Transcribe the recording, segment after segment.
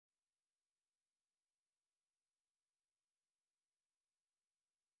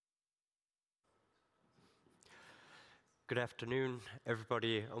Good afternoon,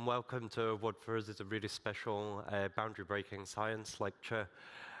 everybody, and welcome to what for us is a really special boundary-breaking science lecture.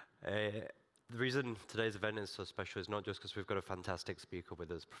 The reason today's event is so special is not just because we've got a fantastic speaker with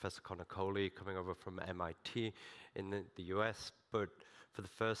us, Professor Coley, coming over from MIT in the US, but for the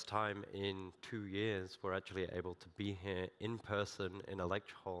first time in 2 years, we're actually able to be here in person in a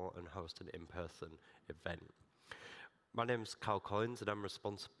lecture hall and host an in-person event. My name is Carl Collins, and I'm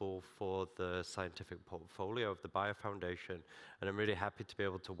responsible for the scientific portfolio of the Bayer Foundation, and I'm really happy to be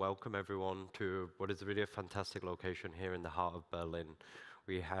able to welcome everyone to what is really a fantastic location here in the heart of Berlin.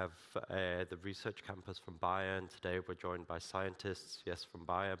 We have the research campus from Bayer, and today we're joined by scientists, yes, from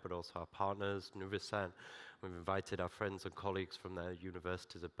Bayer, but also our partners, Nuvisan. We've invited our friends and colleagues from the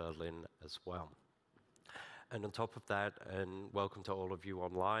universities of Berlin as well. And on top of that, and welcome to all of you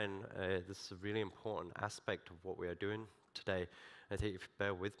online, this is a really important aspect of what we are doing today. I think if you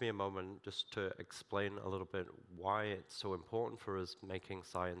bear with me a moment just to explain a little bit why it's so important for us making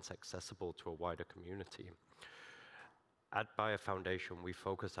science accessible to a wider community. At Bayer Foundation, we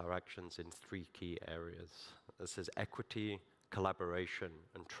focus our actions in 3 key areas. This is equity, collaboration,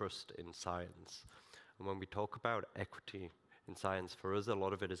 and trust in science. And when we talk about equity in science, for us, a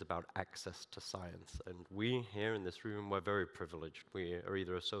lot of it is about access to science. And we here in this room, we're very privileged. We are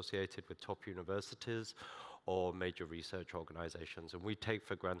either associated with top universities or major research organizations. And we take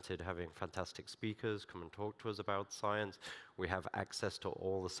for granted having fantastic speakers come and talk to us about science. We have access to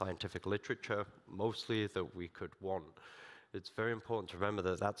all the scientific literature, mostly that we could want. It's very important to remember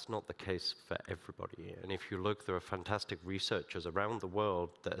that that's not the case for everybody. And if you look, there are fantastic researchers around the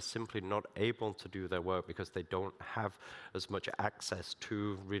world that are simply not able to do their work because they don't have as much access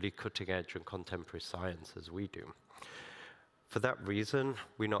to really cutting-edge and contemporary science as we do. For that reason,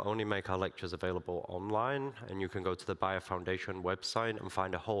 we not only make our lectures available online, and you can go to the Bayer Foundation website and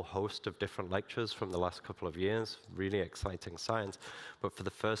find a whole host of different lectures from the last couple of years, really exciting science, but for the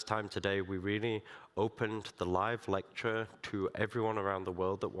first time today, we really opened the live lecture to everyone around the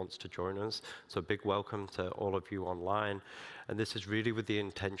world that wants to join us. So a big welcome to all of you online. And this is really with the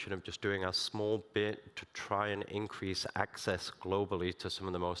intention of just doing a small bit to try and increase access globally to some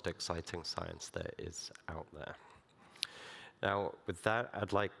of the most exciting science there is out there. Now, with that,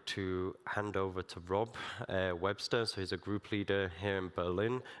 I'd like to hand over to Rob Webster. So he's a group leader here in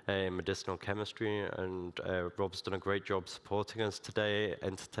Berlin in medicinal chemistry, and Rob's done a great job supporting us today,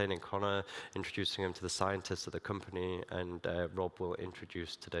 entertaining Connor, introducing him to the scientists of the company, and Rob will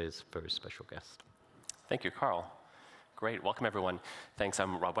introduce today's very special guest. Thank you, Carl. Great, welcome everyone. Thanks,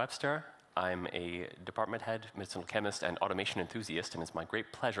 I'm Rob Webster. I'm a department head, medicinal chemist, and automation enthusiast, and it's my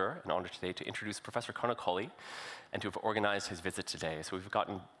great pleasure and honor today to introduce Professor Coley and to have organized his visit today. So we've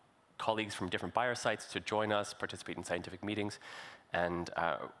gotten colleagues from different Bayer sites to join us, participate in scientific meetings, and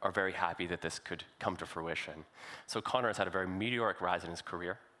are very happy that this could come to fruition. So Connor has had a very meteoric rise in his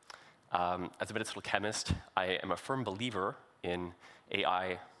career. As a medicinal chemist, I am a firm believer in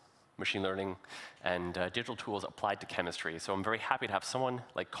AI, machine learning, and digital tools applied to chemistry. So I'm very happy to have someone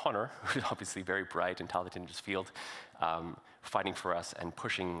like Connor, who's obviously very bright and talented in his field, fighting for us and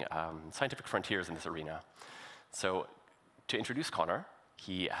pushing scientific frontiers in this arena. So to introduce Connor,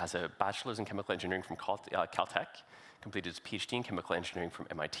 he has a bachelor's in chemical engineering from Caltech, completed his PhD in chemical engineering from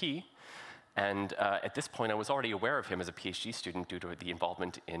MIT, and at this point, I was already aware of him as a PhD student due to the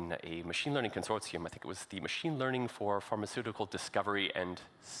involvement in a machine learning consortium. I think it was the Machine Learning for Pharmaceutical Discovery and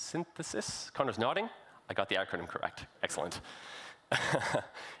Synthesis. Connor's nodding. I got the acronym correct. Excellent.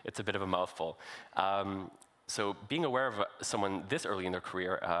 It's a bit of a mouthful. So being aware of someone this early in their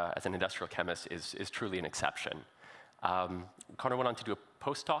career as an industrial chemist is truly an exception. Connor went on to do a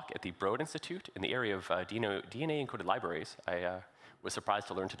postdoc at the Broad Institute in the area of DNA-encoded libraries. I was surprised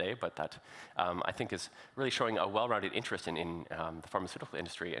to learn today, but that I think is really showing a well-rounded interest in the pharmaceutical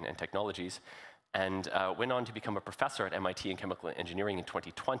industry and technologies, and went on to become a professor at MIT in chemical engineering in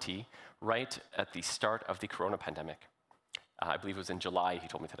 2020, right at the start of the corona pandemic. I believe it was in July, he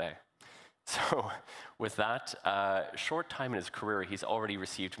told me today. So with that short time in his career, he's already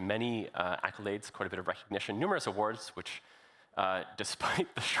received many accolades, quite a bit of recognition, numerous awards, which despite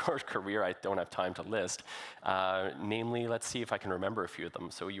the short career, I don't have time to list. Namely, let's see if I can remember a few of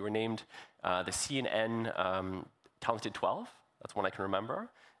them. So you were named the CNN Talented 12. That's one I can remember.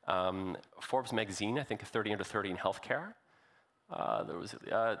 Forbes magazine, I think 30 under 30 in healthcare. There was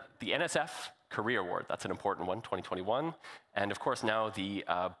the NSF Career Award. That's an important one, 2021. And of course, now the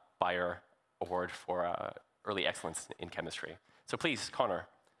Bayer Award for Early Excellence in Chemistry. So please, Connor,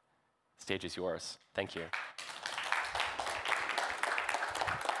 stage is yours. Thank you.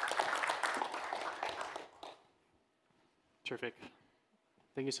 Terrific.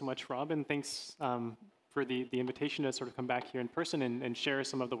 Thank you so much, Rob, and thanks for the invitation to sort of come back here in person and share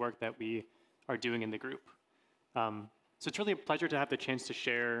some of the work that we are doing in the group. So it's really a pleasure to have the chance to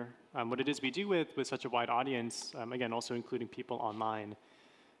share what it is we do with such a wide audience, again, also including people online.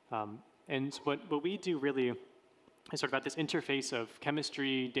 And what we do really is sort of at this interface of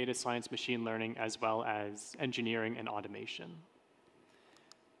chemistry, data science, machine learning, as well as engineering and automation.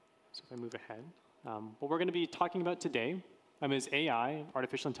 So if I move ahead, what we're going to be talking about today is AI,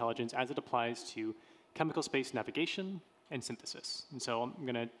 artificial intelligence, as it applies to chemical space navigation and synthesis. And so I'm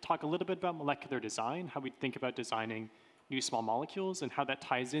going to talk a little bit about molecular design, how we think about designing new small molecules, and how that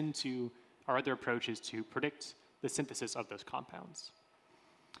ties into our other approaches to predict the synthesis of those compounds.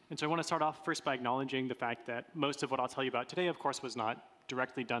 And so I want to start off first by acknowledging the fact that most of what I'll tell you about today, of course, was not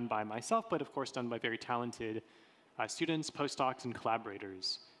directly done by myself, but of course done by very talented students, postdocs, and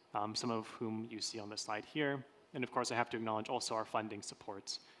collaborators, some of whom you see on the slide here. And of course, I have to acknowledge also our funding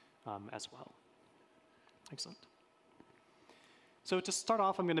supports as well. Excellent. So to start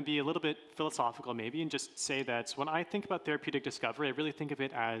off, I'm going to be a little bit philosophical maybe and just say that when I think about therapeutic discovery, I really think of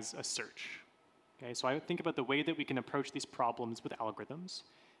it as a search. Okay, so I think about the way that we can approach these problems with algorithms.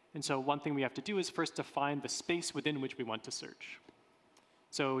 And so one thing we have to do is first define the space within which we want to search.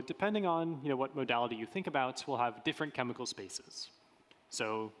 So depending on what modality you think about, we'll have different chemical spaces.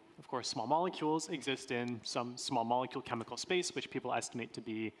 So of course, small molecules exist in some small molecule chemical space, which people estimate to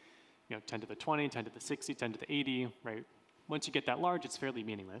be 10 to the 20, 10 to the 60, 10 to the 80, right? Once you get that large, it's fairly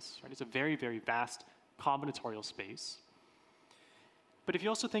meaningless, right? It's a very, very vast combinatorial space. But if you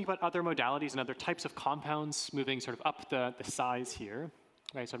also think about other modalities and other types of compounds moving sort of up the size here,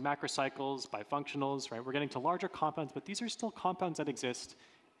 right? So macrocycles, bifunctionals, right? We're getting to larger compounds, but these are still compounds that exist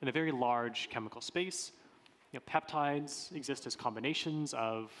in a very large chemical space. Peptides exist as combinations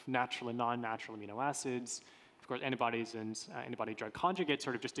of natural and non-natural amino acids. Of course, antibodies and antibody-drug conjugates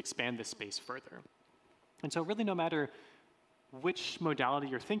sort of just expand this space further. And so really no matter which modality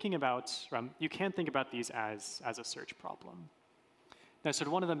you're thinking about, you can think about these as a search problem. Now, sort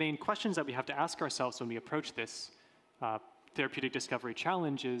of one of the main questions that we have to ask ourselves when we approach this therapeutic discovery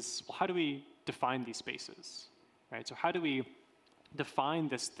challenge is, well, how do we define these spaces, right? So how do we define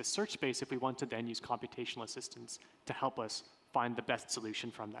this search space if we want to then use computational assistance to help us find the best solution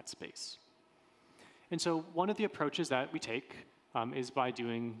from that space? And so one of the approaches that we take is by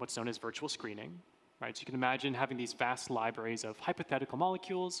doing what's known as virtual screening, right? So you can imagine having these vast libraries of hypothetical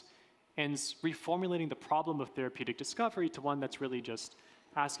molecules and reformulating the problem of therapeutic discovery to one that's really just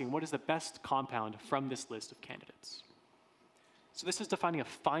asking what is the best compound from this list of candidates. So this is defining a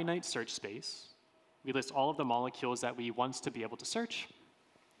finite search space. We list all of the molecules that we want to be able to search,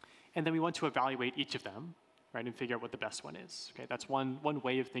 and then we want to evaluate each of them, right, and figure out what the best one is. Okay, that's one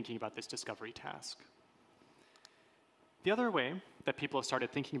way of thinking about this discovery task. The other way that people have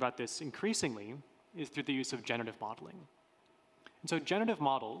started thinking about this increasingly is through the use of generative modeling. And so generative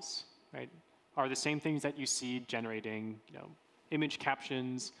models, right, are the same things that you see generating image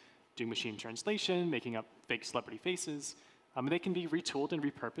captions, doing machine translation, making up fake celebrity faces. They can be retooled and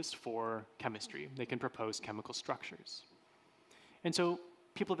repurposed for chemistry. They can propose chemical structures. And so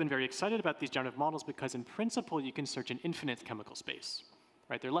people have been very excited about these generative models because in principle, you can search an infinite chemical space,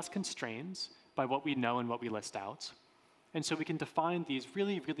 right? They're less constrained by what we know and what we list out. And so we can define these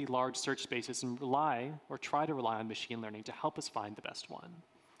really, really large search spaces and rely or try to rely on machine learning to help us find the best one.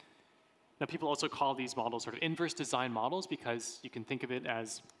 Now, people also call these models sort of inverse design models because you can think of it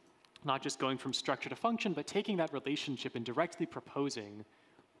as not just going from structure to function, but taking that relationship and directly proposing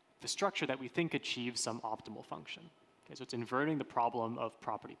the structure that we think achieves some optimal function. Okay, so it's inverting the problem of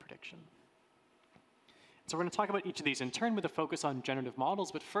property prediction. So we're going to talk about each of these in turn with a focus on generative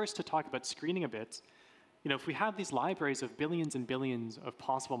models, but first to talk about screening a bit. If we have these libraries of billions and billions of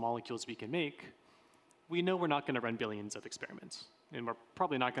possible molecules we can make, we know we're not going to run billions of experiments, and we're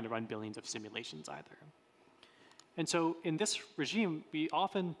probably not going to run billions of simulations either. And so in this regime, we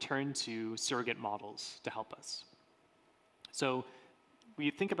often turn to surrogate models to help us. So we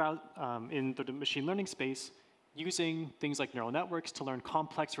think about, in the machine learning space, using things like neural networks to learn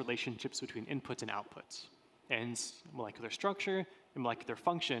complex relationships between inputs and outputs. And molecular structure and molecular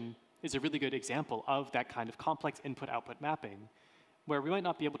function is a really good example of that kind of complex input-output mapping, where we might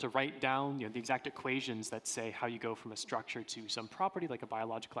not be able to write down the exact equations that say how you go from a structure to some property like a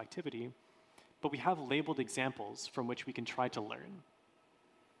biological activity, but we have labeled examples from which we can try to learn.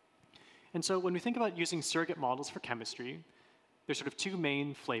 And so when we think about using surrogate models for chemistry, there's sort of two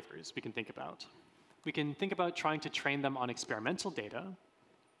main flavors we can think about. We can think about trying to train them on experimental data,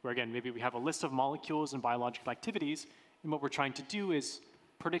 where again, maybe we have a list of molecules and biological activities, and what we're trying to do is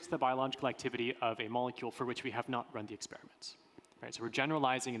predict the biological activity of a molecule for which we have not run the experiments. Right? So we're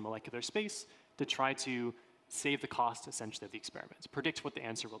generalizing in molecular space to try to save the cost, essentially, of the experiments, predict what the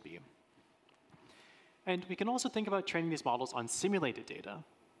answer will be. And we can also think about training these models on simulated data.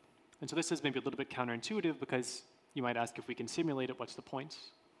 And so this is maybe a little bit counterintuitive because you might ask, if we can simulate it, what's the point?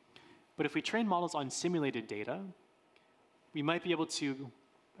 But if we train models on simulated data, we might be able to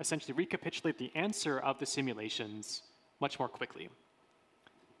essentially recapitulate the answer of the simulations much more quickly.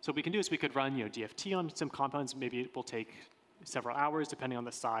 So what we can do is we could run DFT on some compounds. Maybe it will take several hours, depending on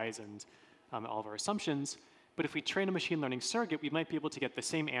the size and all of our assumptions. But if we train a machine learning surrogate, we might be able to get the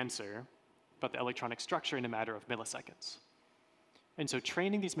same answer about the electronic structure in a matter of milliseconds. And so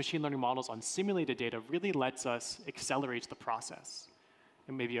training these machine learning models on simulated data really lets us accelerate the process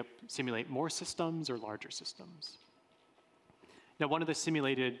and maybe simulate more systems or larger systems. Now, one of the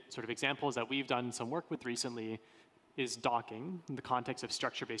simulated sort of examples that we've done some work with recently is docking in the context of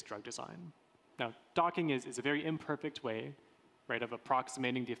structure-based drug design. Now, docking is a very imperfect way, right, of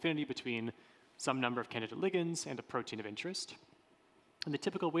approximating the affinity between some number of candidate ligands and a protein of interest. And the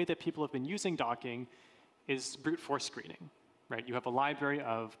typical way that people have been using docking is brute force screening, right? You have a library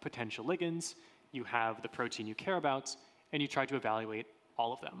of potential ligands, you have the protein you care about, and you try to evaluate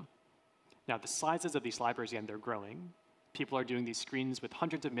all of them. Now, the sizes of these libraries, again, they're growing. People are doing these screens with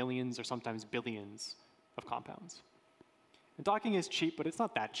hundreds of millions or sometimes billions of compounds. And docking is cheap, but it's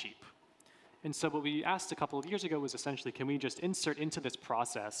not that cheap. And so what we asked a couple of years ago was essentially, can we just insert into this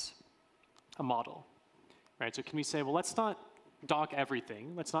process a model, right? So can we say, well, let's not dock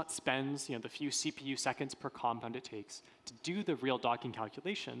everything. Let's not spend the few CPU seconds per compound it takes to do the real docking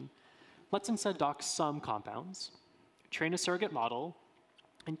calculation. Let's instead dock some compounds, train a surrogate model,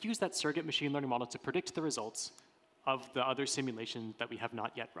 and use that surrogate machine learning model to predict the results of the other simulations that we have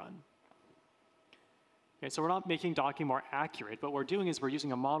not yet run. Okay, so we're not making docking more accurate. What we're doing is we're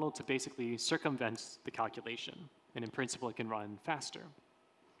using a model to basically circumvent the calculation. And in principle, it can run faster.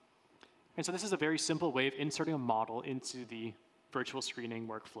 And so this is a very simple way of inserting a model into the virtual screening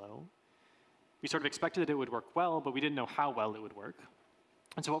workflow. We sort of expected that it would work well, but we didn't know how well it would work.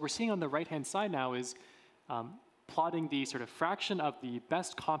 And so what we're seeing on the right-hand side now is plotting the sort of fraction of the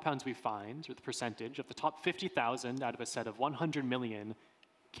best compounds we find, or the percentage of the top 50,000 out of a set of 100 million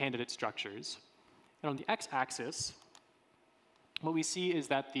candidate structures. And on the x-axis, what we see is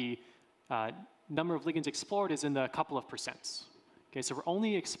that the number of ligands explored is in the couple of percents. Okay, so we're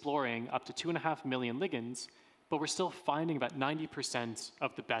only exploring up to 2.5 million ligands, but we're still finding about 90%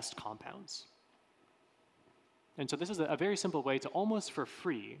 of the best compounds. And so this is a very simple way to almost for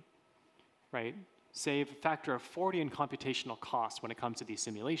free, right, save a factor of 40 in computational cost when it comes to these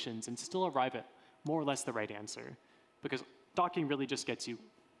simulations and still arrive at more or less the right answer. Because docking really just gets you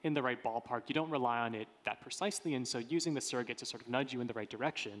in the right ballpark. You don't rely on it that precisely, and so using the surrogate to sort of nudge you in the right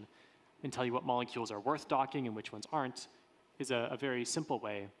direction and tell you what molecules are worth docking and which ones aren't is a very simple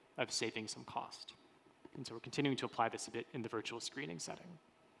way of saving some cost. And so we're continuing to apply this a bit in the virtual screening setting.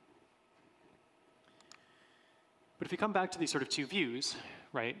 But if we come back to these sort of two views,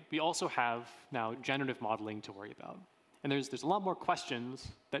 right, we also have now generative modeling to worry about. And there's a lot more questions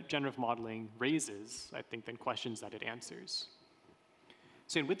that generative modeling raises, I think, than questions that it answers.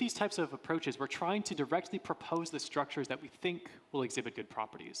 So with these types of approaches, we're trying to directly propose the structures that we think will exhibit good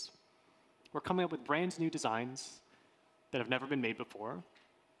properties. We're coming up with brand new designs that have never been made before.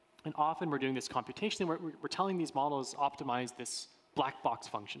 And often we're doing this computation where we're telling these models, optimize this black box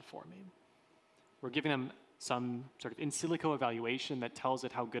function for me. We're giving them some sort of in silico evaluation that tells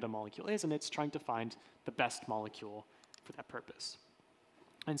it how good a molecule is, and it's trying to find the best molecule for that purpose.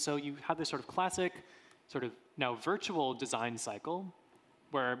 And so you have this sort of classic, sort of now virtual design cycle,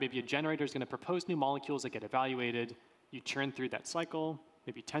 where maybe a generator is going to propose new molecules that get evaluated. You churn through that cycle,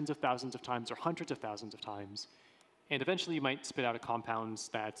 maybe tens of thousands of times or hundreds of thousands of times. And eventually you might spit out a compound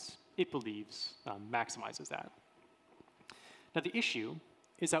that it believes maximizes that. Now the issue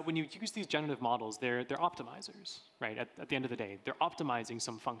is that when you use these generative models, they're optimizers, right? At the end of the day, they're optimizing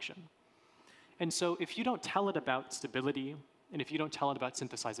some function. And so if you don't tell it about stability, and if you don't tell it about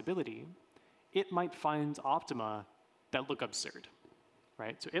synthesizability, it might find optima that look absurd,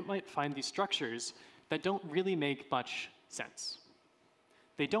 right? So it might find these structures that don't really make much sense.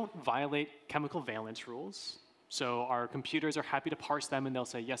 They don't violate chemical valence rules. So our computers are happy to parse them, and they'll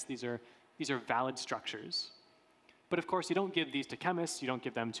say, yes, these are valid structures. But of course, you don't give these to chemists. You don't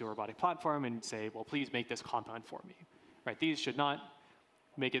give them to a robotic platform and say, well, please make this compound for me. Right? These should not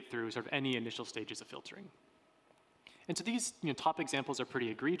make it through sort of any initial stages of filtering. And so these top examples are pretty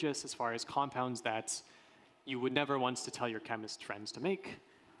egregious as far as compounds that you would never want to tell your chemist friends to make.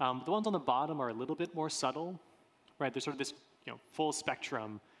 The ones on the bottom are a little bit more subtle. Right? There's sort of this full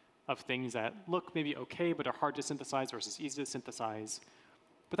spectrum of things that look maybe okay but are hard to synthesize versus easy to synthesize.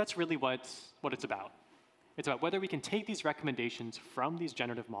 But that's really what it's about. It's about whether we can take these recommendations from these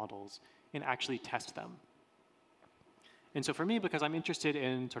generative models and actually test them. And so for me, because I'm interested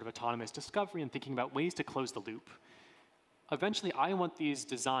in sort of autonomous discovery and thinking about ways to close the loop, eventually I want these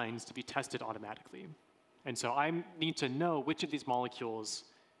designs to be tested automatically. And so I need to know which of these molecules,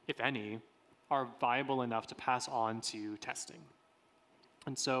 if any, are viable enough to pass on to testing.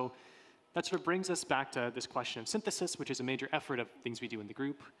 And so that sort of brings us back to this question of synthesis, which is a major effort of things we do in the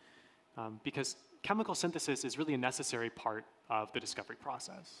group, because chemical synthesis is really a necessary part of the discovery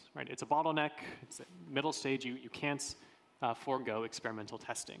process, right? It's a bottleneck, it's a middle stage, you can't forego experimental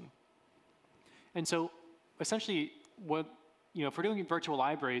testing. And so essentially, if we're doing virtual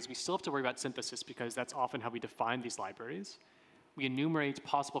libraries, we still have to worry about synthesis because that's often how we define these libraries. We enumerate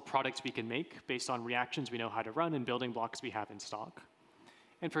possible products we can make based on reactions we know how to run and building blocks we have in stock.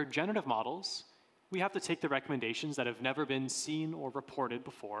 And for generative models, we have to take the recommendations that have never been seen or reported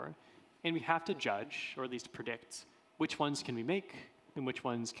before, and we have to judge, or at least predict, which ones can we make and which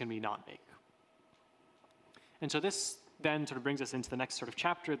ones can we not make. And so this then sort of brings us into the next sort of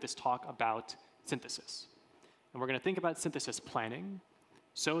chapter of this talk about synthesis. And we're going to think about synthesis planning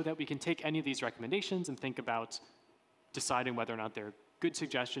so that we can take any of these recommendations and think about deciding whether or not they're good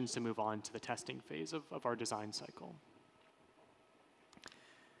suggestions to move on to the testing phase of our design cycle.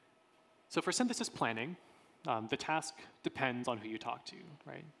 So for synthesis planning, the task depends on who you talk to,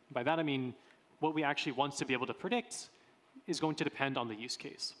 right? By that I mean what we actually want to be able to predict is going to depend on the use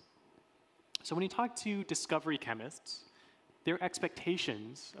case. So when you talk to discovery chemists, their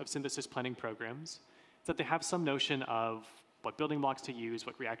expectations of synthesis planning programs is that they have some notion of what building blocks to use,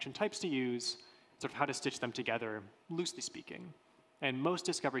 what reaction types to use, sort of how to stitch them together, loosely speaking. And most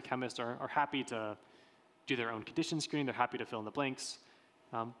discovery chemists are happy to do their own condition screening, they're happy to fill in the blanks.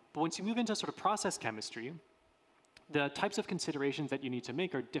 But once you move into sort of process chemistry, the types of considerations that you need to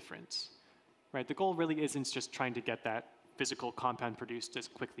make are different, right? The goal really isn't just trying to get that physical compound produced as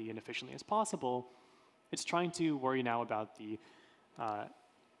quickly and efficiently as possible. It's trying to worry now about the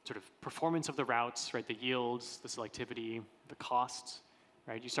sort of performance of the routes, right? The yields, the selectivity, the cost,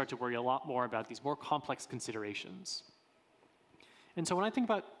 right? You start to worry a lot more about these more complex considerations. And so when I think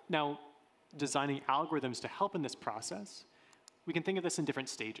about now designing algorithms to help in this process, we can think of this in different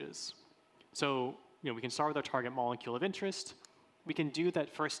stages. So we can start with our target molecule of interest. We can do that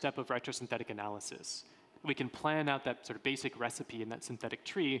first step of retrosynthetic analysis. We can plan out that sort of basic recipe in that synthetic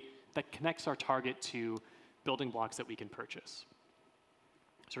tree that connects our target to building blocks that we can purchase.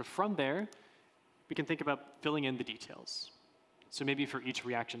 Sort of from there, we can think about filling in the details. So maybe for each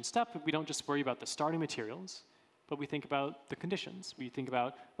reaction step, we don't just worry about the starting materials, but we think about the conditions. We think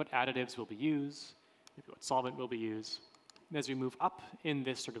about what additives will be used, maybe what solvent will be used. And as we move up in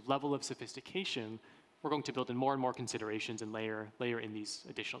this sort of level of sophistication, we're going to build in more and more considerations and layer in these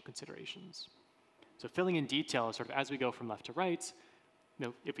additional considerations. So filling in detail sort of as we go from left to right,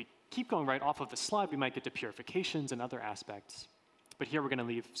 if we keep going right off of the slide, we might get to purifications and other aspects. But here we're going to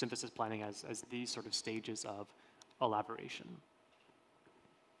leave synthesis planning as these sort of stages of elaboration.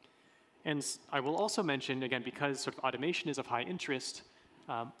 And I will also mention, again, because sort of automation is of high interest,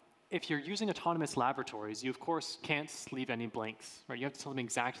 if you're using autonomous laboratories, you of course can't leave any blanks, right? You have to tell them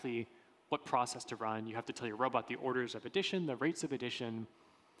exactly what process to run. You have to tell your robot the orders of addition, the rates of addition.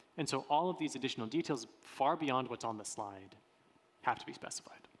 And so all of these additional details, far beyond what's on the slide, have to be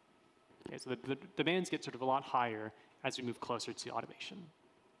specified. Okay, so the demands get sort of a lot higher as we move closer to automation.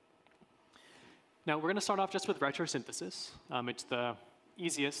 Now, we're going to start off just with retrosynthesis. It's the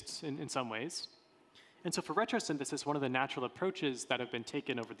easiest in some ways. And so for retrosynthesis, one of the natural approaches that have been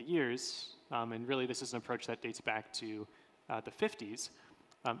taken over the years, and really this is an approach that dates back to the 50s,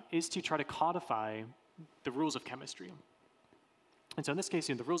 is to try to codify the rules of chemistry. And so in this case,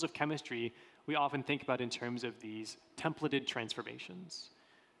 the rules of chemistry, we often think about in terms of these templated transformations.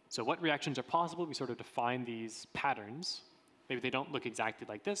 So what reactions are possible? We sort of define these patterns. Maybe they don't look exactly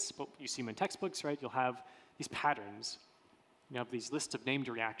like this, but you see them in textbooks, right? You'll have these patterns. You have these lists of named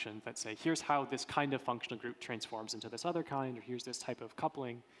reactions that say, here's how this kind of functional group transforms into this other kind, or here's this type of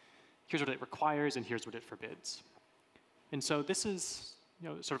coupling. Here's what it requires, and here's what it forbids. And so this is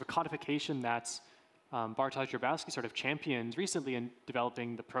sort of a codification that Bartosz Grabowski sort of championed recently in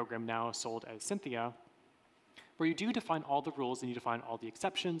developing the program now sold as Cynthia, where you do define all the rules and you define all the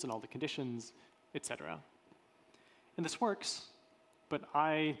exceptions and all the conditions, et cetera. And this works, but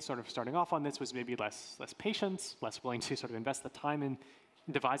I sort of starting off on this was maybe less patient, less willing to sort of invest the time in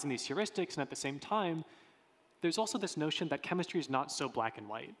devising these heuristics, and at the same time, there's also this notion that chemistry is not so black and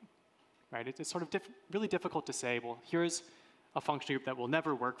white, right? It's sort of really difficult to say, well, here's a functional group that will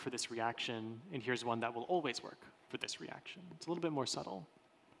never work for this reaction, and here's one that will always work for this reaction. It's a little bit more subtle.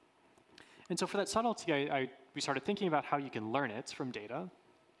 And so for that subtlety, we started thinking about how you can learn it from data.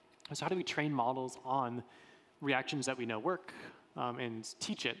 And so how do we train models on reactions that we know work and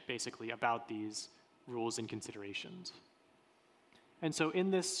teach it, basically, about these rules and considerations? And so in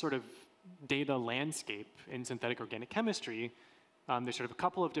this sort of data landscape in synthetic organic chemistry, there's sort of a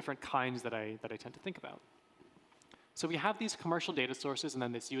couple of different kinds that I tend to think about. So we have these commercial data sources, and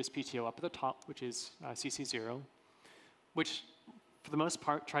then this USPTO up at the top, which is CC0, which, for the most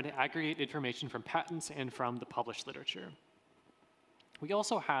part, try to aggregate information from patents and from the published literature. We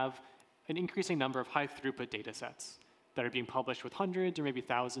also have an increasing number of high-throughput data sets that are being published with hundreds or maybe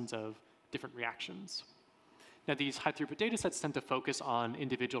thousands of different reactions. Now, these high-throughput data sets tend to focus on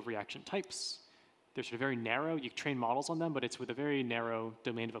individual reaction types. They're sort of very narrow. You train models on them, but it's with a very narrow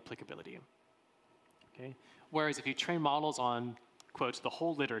domain of applicability. Okay? Whereas if you train models on, quote, the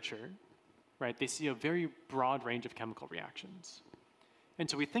whole literature, right, they see a very broad range of chemical reactions. And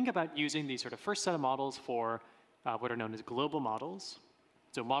so we think about using these sort of first set of models for what are known as global models.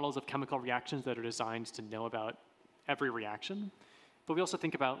 So models of chemical reactions that are designed to know about every reaction. But we also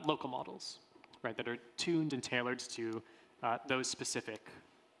think about local models, right, that are tuned and tailored to those specific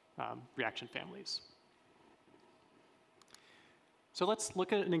reaction families. So let's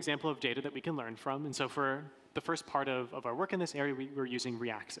look at an example of data that we can learn from. And so for the first part of our work in this area, we're using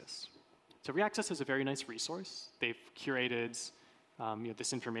Reaxys. So Reaxys is a very nice resource. They've curated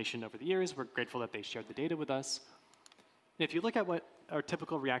this information over the years. We're grateful that they shared the data with us. And if you look at what our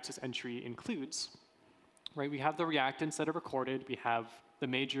typical Reaxys entry includes, right, we have the reactants that are recorded. We have the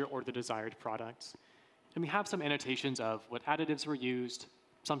major or the desired product. And we have some annotations of what additives were used.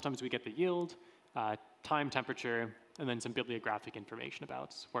 Sometimes we get the yield, time, temperature, and then some bibliographic information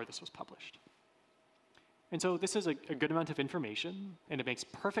about where this was published. And so this is a good amount of information, and it makes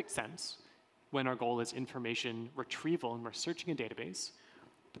perfect sense when our goal is information retrieval and we're searching a database,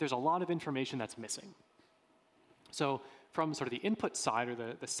 but there's a lot of information that's missing. So from sort of the input side, or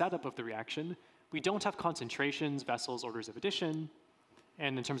the setup of the reaction, we don't have concentrations, vessels, orders of addition,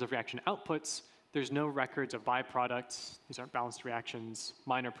 and in terms of reaction outputs, there's no records of byproducts. These aren't balanced reactions,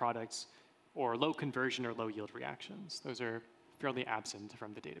 minor products, or low conversion or low yield reactions. Those are fairly absent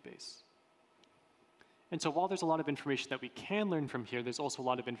from the database. And so while there's a lot of information that we can learn from here, there's also a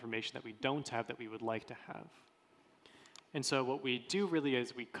lot of information that we don't have that we would like to have. And so what we do really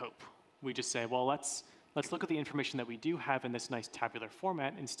is we cope. We just say, well, let's look at the information that we do have in this nice tabular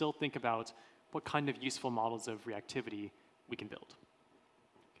format and still think about what kind of useful models of reactivity we can build.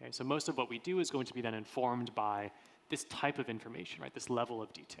 Okay, so most of what we do is going to be then informed by this type of information, right, this level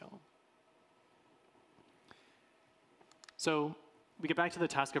of detail. So we get back to the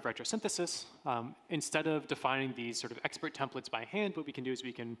task of retrosynthesis. Instead of defining these sort of expert templates by hand, what we can do is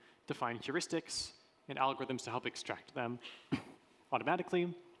we can define heuristics and algorithms to help extract them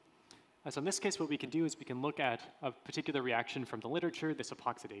automatically. So in this case, what we can do is we can look at a particular reaction from the literature, this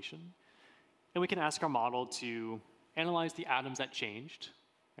epoxidation, and we can ask our model to analyze the atoms that changed.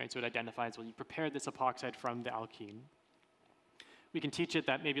 Right, so it identifies, well, you prepared this epoxide from the alkene. We can teach it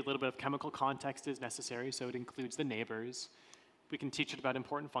that maybe a little bit of chemical context is necessary, so it includes the neighbors. We can teach it about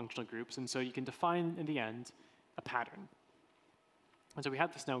important functional groups, and so you can define, in the end, a pattern. And so we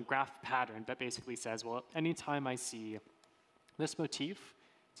have this now graph pattern that basically says, well, anytime I see this motif,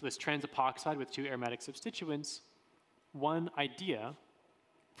 so this trans epoxide with two aromatic substituents, one idea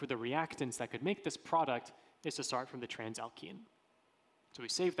for the reactants that could make this product is to start from the trans alkene. So we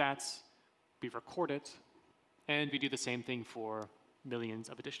save that, we record it, and we do the same thing for millions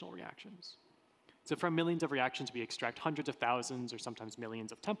of additional reactions. So from millions of reactions, we extract hundreds of thousands or sometimes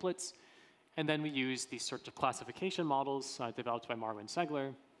millions of templates, and then we use these sorts of classification models developed by Marwin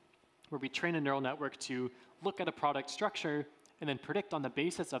Segler, where we train a neural network to look at a product structure and then predict on the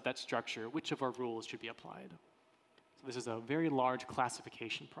basis of that structure which of our rules should be applied. So this is a very large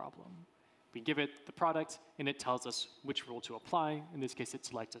classification problem. We give it the product, and it tells us which rule to apply. In this case, it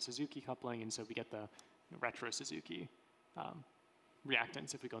selects a Suzuki coupling, and so we get the retro Suzuki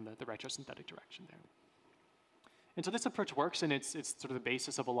reactants if we go in the retrosynthetic direction there. And so this approach works, and it's sort of the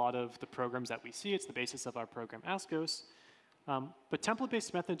basis of a lot of the programs that we see. It's the basis of our program ASCOS. But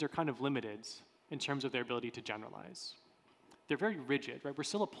template-based methods are kind of limited in terms of their ability to generalize. They're very rigid, right? We're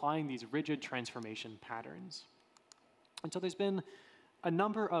still applying these rigid transformation patterns. And so there's been a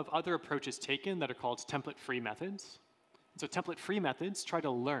number of other approaches taken that are called template-free methods. And so template-free methods try to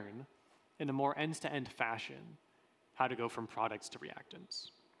learn in a more end-to-end fashion how to go from products to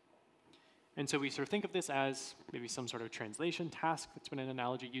reactants. And so we sort of think of this as maybe some sort of translation task. That's been an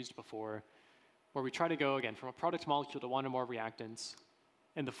analogy used before, where we try to go, again, from a product molecule to one or more reactants.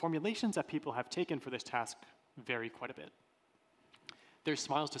 And the formulations that people have taken for this task vary quite a bit. There's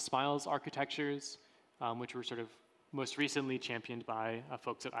smiles to smiles architectures, which were sort of most recently championed by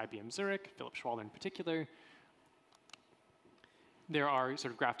folks at IBM Zurich, Philip Schwaller in particular. There are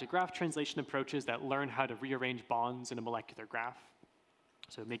sort of graph-to-graph translation approaches that learn how to rearrange bonds in a molecular graph.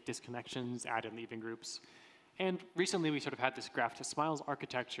 So make disconnections, add and leaving groups. And recently we sort of had this graph-to-smiles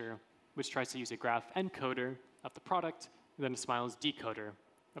architecture, which tries to use a graph encoder of the product, and then a smiles decoder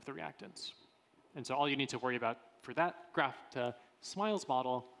of the reactants. And so all you need to worry about for that graph-to-smiles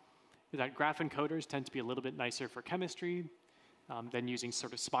model is that graph encoders tend to be a little bit nicer for chemistry than using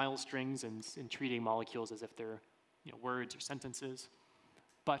sort of smile strings and treating molecules as if they're words or sentences.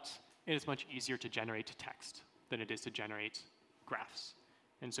 But it is much easier to generate text than it is to generate graphs.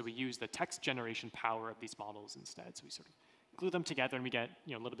 And so we use the text generation power of these models instead. So we sort of glue them together and we get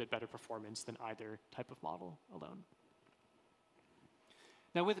a little bit better performance than either type of model alone.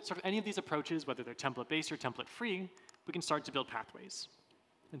 Now with sort of any of these approaches, whether they're template-based or template-free, we can start to build pathways.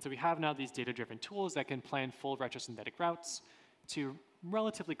 And so we have now these data-driven tools that can plan full retrosynthetic routes to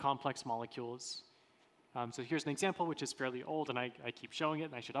relatively complex molecules. So here's an example which is fairly old, and I keep showing it,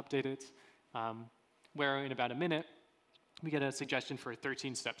 and I should update it, where in about a minute, we get a suggestion for a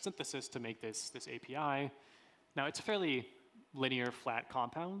 13-step synthesis to make this API. Now, it's a fairly linear, flat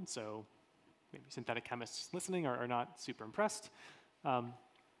compound, so maybe synthetic chemists listening are not super impressed.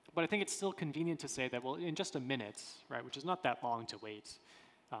 But I think it's still convenient to say that, well, in just a minute, right, which is not that long to wait,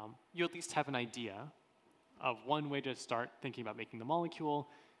 you at least have an idea of one way to start thinking about making the molecule.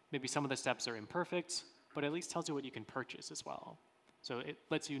 Maybe some of the steps are imperfect, but at least tells you what you can purchase as well. So it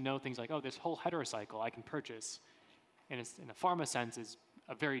lets you know things like, oh, this whole heterocycle I can purchase, and it's, in a pharma sense, is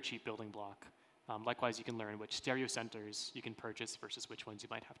a very cheap building block. Likewise, you can learn which stereocenters you can purchase versus which ones you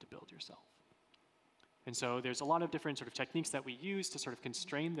might have to build yourself. And so there's a lot of different sort of techniques that we use to sort of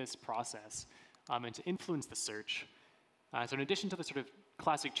constrain this process and to influence the search. So in addition to the sort of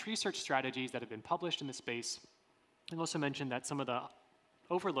classic tree search strategies that have been published in this space, I've also mentioned that some of the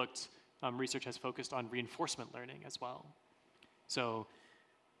overlooked research has focused on reinforcement learning as well. So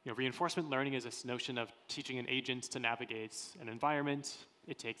reinforcement learning is this notion of teaching an agent to navigate an environment.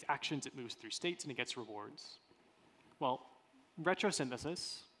 It takes actions, it moves through states, and it gets rewards. Well,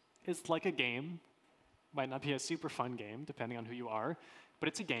 retrosynthesis is like a game. Might not be a super fun game, depending on who you are, but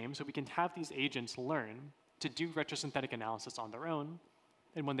it's a game, so we can have these agents learn to do retrosynthetic analysis on their own,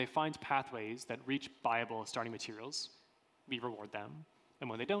 and when they find pathways that reach viable starting materials, we reward them, and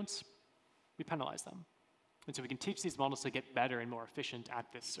when they don't, we penalize them. And so we can teach these models to get better and more efficient at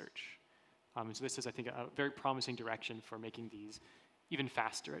this search. And so this is, I think, a very promising direction for making these even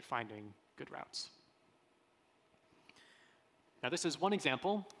faster at finding good routes. Now this is one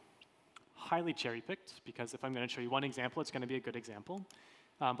example, highly cherry-picked, because if I'm going to show you one example, it's going to be a good example.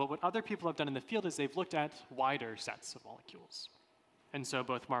 But what other people have done in the field is they've looked at wider sets of molecules. And so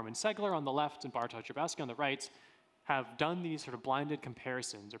both Marwan Segler on the left and Bartosz Grabowski on the right have done these sort of blinded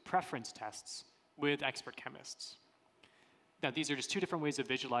comparisons or preference tests with expert chemists. Now, these are just two different ways of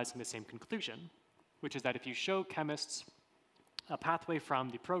visualizing the same conclusion, which is that if you show chemists a pathway from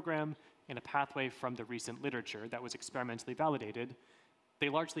the program and a pathway from the recent literature that was experimentally validated, they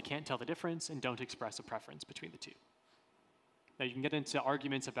largely can't tell the difference and don't express a preference between the two. Now, you can get into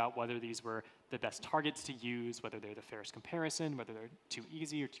arguments about whether these were the best targets to use, whether they're the fairest comparison, whether they're too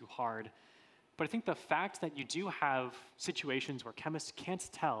easy or too hard. But I think the fact that you do have situations where chemists can't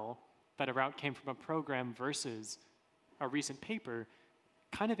tell that a route came from a program versus a recent paper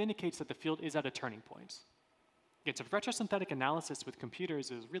kind of indicates that the field is at a turning point. It's a retrosynthetic analysis with computers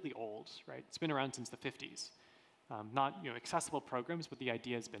is really old, right? It's been around since the 50s. Not accessible programs, but the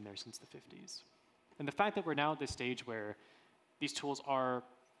idea has been there since the 50s. And the fact that we're now at this stage where these tools are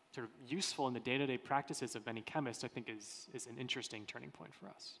sort of useful in the day-to-day practices of many chemists, I think is an interesting turning point for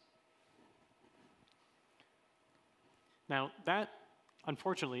us. Now, that,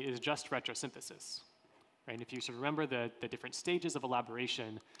 unfortunately, is just retrosynthesis. Right? And if you sort of remember the different stages of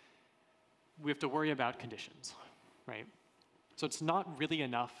elaboration, we have to worry about conditions, right? So it's not really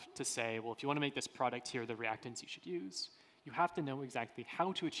enough to say, well, if you want to make this product, here are the reactants you should use. You have to know exactly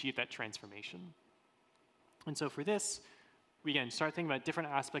how to achieve that transformation. And so for this, we again start thinking about different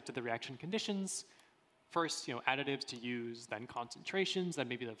aspects of the reaction conditions. First, additives to use, then concentrations, then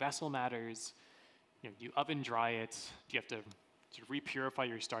maybe the vessel matters. Do you oven dry it? Do you have to sort of repurify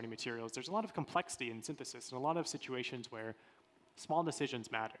your starting materials? There's a lot of complexity in synthesis and a lot of situations where small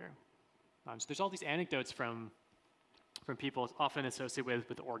decisions matter. So there's all these anecdotes from people often associated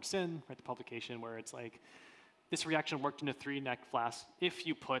with OrgSyn, right, the publication, where it's like, this reaction worked in a 3-neck flask if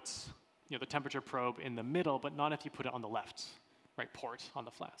you put the temperature probe in the middle, but not if you put it on the left, right, port on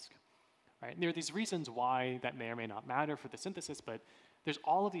the flask. Right? And there are these reasons why that may or may not matter for the synthesis, but there's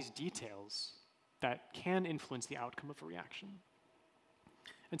all of these details that can influence the outcome of a reaction.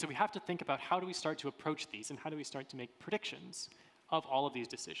 And so we have to think about how do we start to approach these and how do we start to make predictions of all of these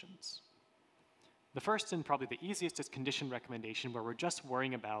decisions. The first and probably the easiest is condition recommendation, where we're just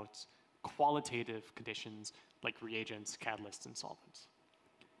worrying about qualitative conditions like reagents, catalysts, and solvents.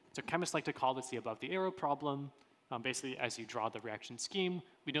 So chemists like to call this the above the arrow problem. Basically, as you draw the reaction scheme,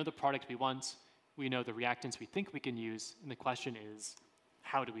 we know the product we want, we know the reactants we think we can use, and the question is,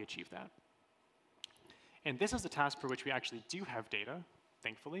 how do we achieve that? And this is a task for which we actually do have data,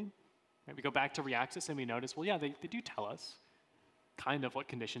 thankfully. Right? We go back to Reaxis and we notice, well, yeah, they do tell us kind of what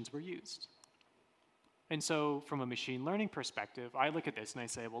conditions were used. And so from a machine learning perspective, I look at this and I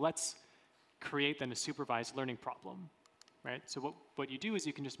say, well, let's create then a supervised learning problem. Right? So what you do is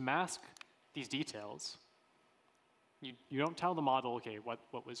you can just mask these details. You don't tell the model, okay, what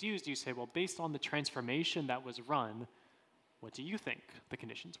was used. You say, well, based on the transformation that was run, what do you think the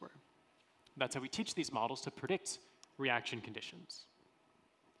conditions were? That's how we teach these models to predict reaction conditions.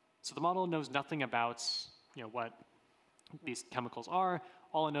 So the model knows nothing about what these chemicals are.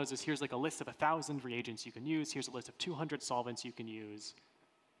 All it knows is here's like a list of 1,000 reagents you can use. Here's a list of 200 solvents you can use.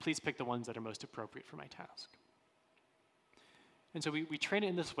 Please pick the ones that are most appropriate for my task. And so we train it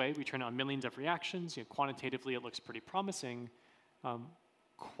in this way. We train it on millions of reactions. Quantitatively, it looks pretty promising.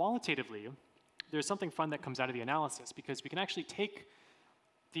 Qualitatively, there's something fun that comes out of the analysis, because we can actually take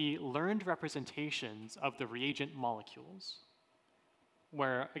the learned representations of the reagent molecules,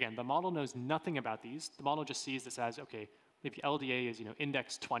 where, again, the model knows nothing about these. The model just sees this as, okay, maybe LDA is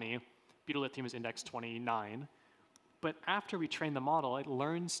index 20, butyllithium is index 29. But after we train the model, it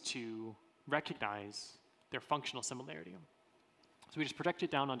learns to recognize their functional similarity. So we just project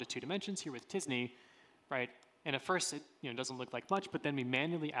it down onto 2 dimensions here with Tisney, right? And at first, it doesn't look like much, but then we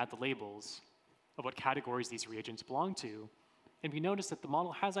manually add the labels of what categories these reagents belong to. And we notice that the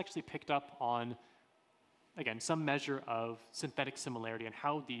model has actually picked up on, again, some measure of synthetic similarity and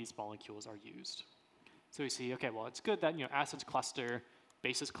how these molecules are used. So we see, okay, well, it's good that acids cluster,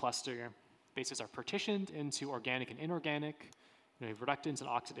 bases cluster. Bases are partitioned into organic and inorganic. We have reductants and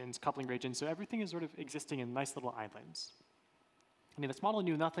oxidants, coupling reagents. So everything is sort of existing in nice little islands. I mean, this model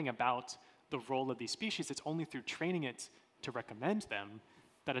knew nothing about the role of these species. It's only through training it to recommend them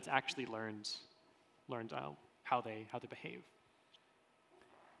that it's actually learned how they behave.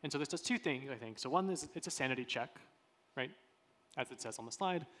 And so this does 2 things, I think. So one is it's a sanity check, right, as it says on the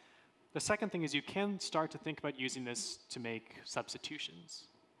slide. The second thing is you can start to think about using this to make substitutions.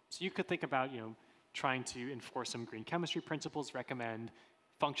 So you could think about trying to enforce some green chemistry principles, recommend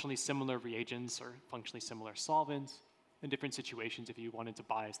functionally similar reagents or functionally similar solvents in different situations if you wanted to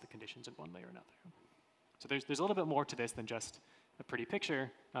bias the conditions in one way or another. So there's a little bit more to this than just a pretty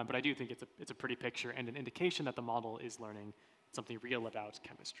picture, but I do think it's a pretty picture and an indication that the model is learning something real about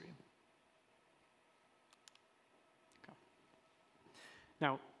chemistry. Okay.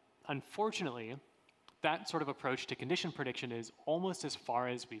 Now, unfortunately, that sort of approach to condition prediction is almost as far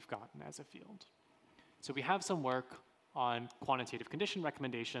as we've gotten as a field. So we have some work on quantitative condition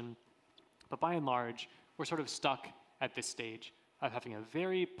recommendation, but by and large, we're sort of stuck at this stage of having a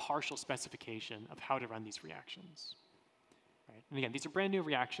very partial specification of how to run these reactions. Right? And again, these are brand new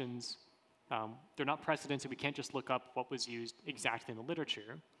reactions. They're not precedented. We can't just look up what was used exactly in the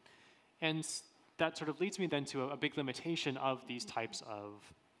literature. And that sort of leads me then to a big limitation of these types of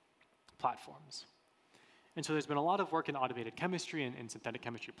platforms. And so there's been a lot of work in automated chemistry and synthetic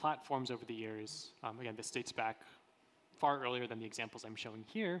chemistry platforms over the years. Again, this dates back far earlier than the examples I'm showing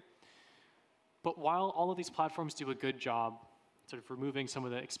here. But while all of these platforms do a good job sort of removing some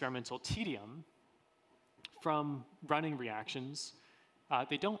of the experimental tedium from running reactions,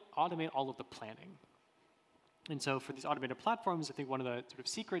 they don't automate all of the planning. And so for these automated platforms, I think one of the sort of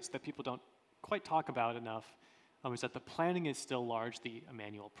secrets that people don't quite talk about enough is that the planning is still largely a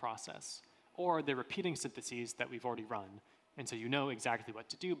manual process, or they're repeating syntheses that we've already run. And so you know exactly what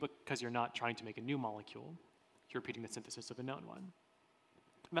to do because you're not trying to make a new molecule. You're repeating the synthesis of a known one.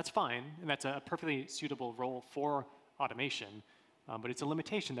 And that's fine, and that's a perfectly suitable role for automation, but it's a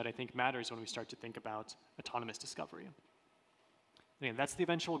limitation that I think matters when we start to think about autonomous discovery. Again, that's the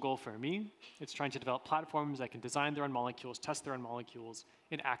eventual goal for me. It's trying to develop platforms that can design their own molecules, test their own molecules,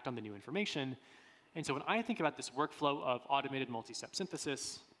 and act on the new information. And so when I think about this workflow of automated multi-step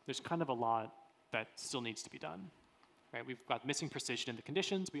synthesis, there's kind of a lot that still needs to be done. Right? We've got missing precision in the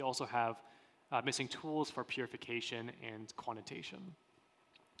conditions. We also have missing tools for purification and quantitation.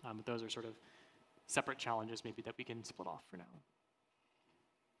 But those are sort of separate challenges maybe that we can split off for now.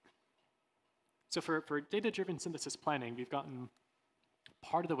 So for data-driven synthesis planning, we've gotten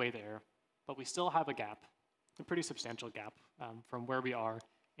part of the way there, but we still have a gap a pretty substantial gap from where we are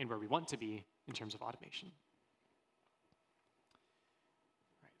and where we want to be in terms of automation.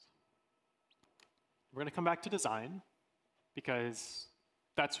 Right. We're going to come back to design, because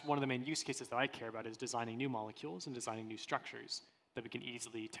that's one of the main use cases that I care about, is designing new molecules and designing new structures that we can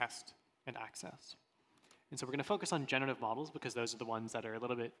easily test and access. And so we're going to focus on generative models, because those are the ones that are a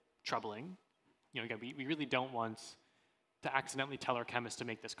little bit troubling. Again, we really don't want to accidentally tell our chemists to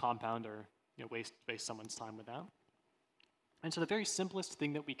make this compound, or waste someone's time with that. And so the very simplest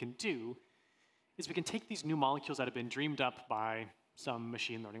thing that we can do is we can take these new molecules that have been dreamed up by some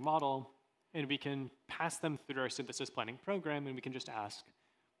machine learning model, and we can pass them through our synthesis planning program, and we can just ask,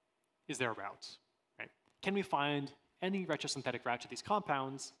 is there a route? Right? Can we find any retrosynthetic route to these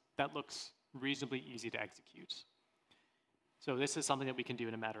compounds that looks reasonably easy to execute? So this is something that we can do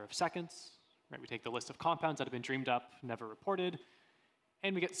in a matter of seconds. Right? We take the list of compounds that have been dreamed up, never reported,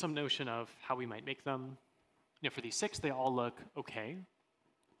 and we get some notion of how we might make them. For these 6, they all look okay.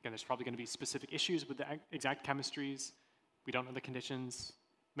 Again, there's probably going to be specific issues with the exact chemistries. We don't know the conditions.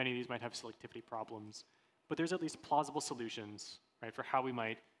 Many of these might have selectivity problems. But there's at least plausible solutions, right, for how we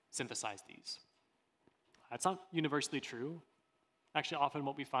might synthesize these. That's not universally true. Actually, often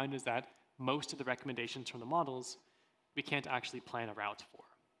what we find is that most of the recommendations from the models we can't actually plan a route for.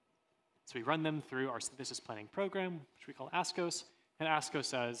 So we run them through our synthesis planning program, which we call ASCOS, and ASCOS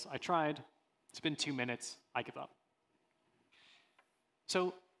says, I tried, it's been 2 minutes, I give up.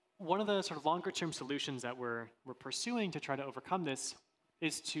 So one of the sort of longer term solutions that we're pursuing to try to overcome this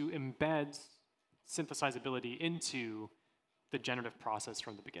is to embed synthesizability into the generative process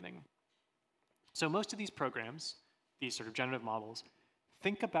from the beginning. So most of these programs, these sort of generative models,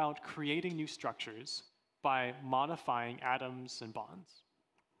 think about creating new structures by modifying atoms and bonds,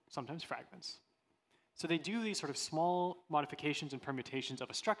 sometimes fragments. So they do these sort of small modifications and permutations of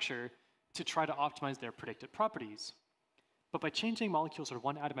a structure to try to optimize their predicted properties. But by changing molecules sort of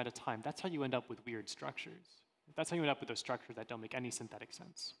one atom at a time, that's how you end up with weird structures. That's how you end up with those structures that don't make any synthetic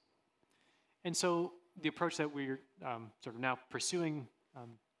sense. And so the approach that we're sort of now pursuing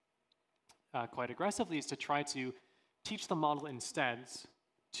quite aggressively is to try to teach the model instead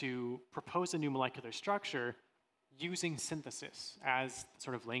to propose a new molecular structure using synthesis as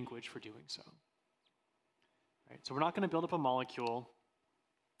sort of language for doing so. Right? So we're not going to build up a molecule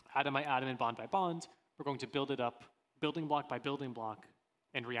atom by atom and bond by bond. We're going to build it up building block by building block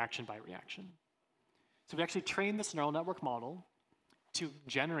and reaction by reaction. So we actually train this neural network model to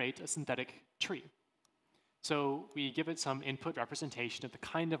generate a synthetic tree. So we give it some input representation of the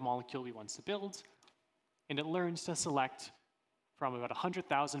kind of molecule we want to build, and it learns to select from about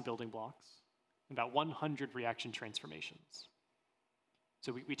 100,000 building blocks and about 100 reaction transformations.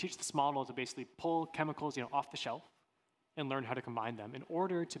 So we teach this model to basically pull chemicals off the shelf and learn how to combine them in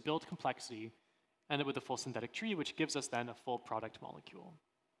order to build complexity, end up with a full synthetic tree, which gives us then a full product molecule.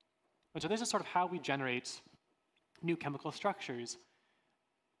 And so this is sort of how we generate new chemical structures,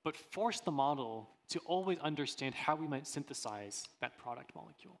 but force the model to always understand how we might synthesize that product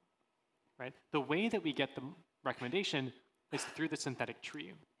molecule. Right? The way that we get the recommendation is through the synthetic tree.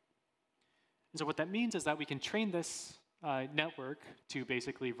 And so what that means is that we can train this network to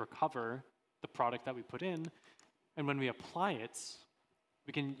basically recover the product that we put in, and when we apply it,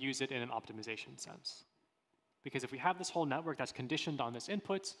 we can use it in an optimization sense. Because if we have this whole network that's conditioned on this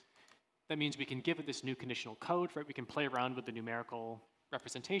input, that means we can give it this new conditional code, right? We can play around with the numerical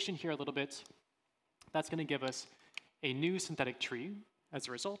representation here a little bit. That's going to give us a new synthetic tree as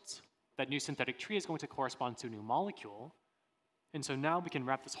a result. That new synthetic tree is going to correspond to a new molecule. And so now we can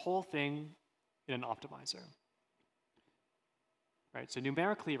wrap this whole thing in an optimizer. Right? So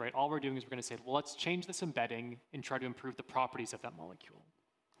numerically, right, all we're doing is we're going to say, well, let's change this embedding and try to improve the properties of that molecule.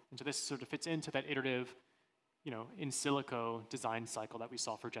 And so this sort of fits into that iterative, in silico design cycle that we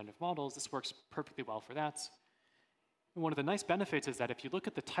saw for generative models. This works perfectly well for that. And one of the nice benefits is that if you look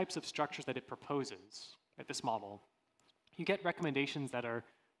at the types of structures that it proposes, at this model, you get recommendations that are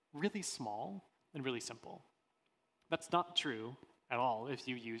really small and really simple. That's not true at all if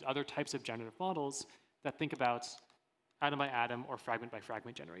you use other types of generative models that think about atom by atom or fragment by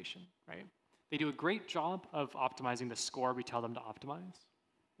fragment generation, right? They do a great job of optimizing the score we tell them to optimize.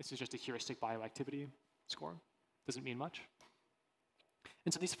 This is just a heuristic bioactivity score. Doesn't mean much.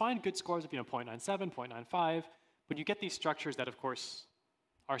 And so these find good scores of 0.97, 0.95, but you get these structures that, of course,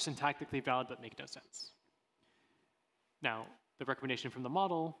 are syntactically valid but make no sense. Now, the recommendation from the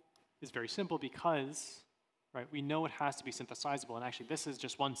model is very simple because, right, we know it has to be synthesizable, and actually this is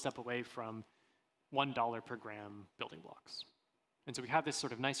just one step away from $1 per gram building blocks. And so we have this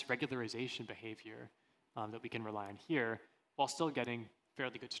sort of nice regularization behavior that we can rely on here while still getting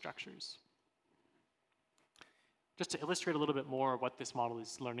fairly good structures. just to illustrate a little bit more what this model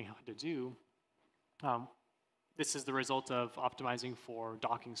is learning how to do, this is the result of optimizing for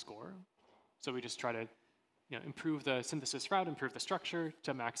docking score. So we just try to improve the synthesis route, improve the structure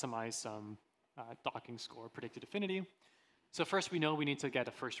to maximize some docking score predicted affinity. So first we know we need to get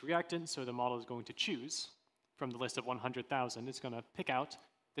a first reactant, so the model is going to choose from the list of 100,000. It's going to pick out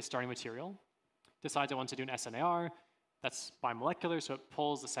this starting material, decides I want to do an SNAR. That's bimolecular, so it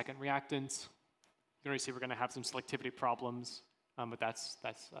pulls the second reactant. You can already see we're going to have some selectivity problems, but that's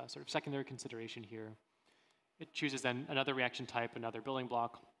sort of secondary consideration here. It chooses then another reaction type, another building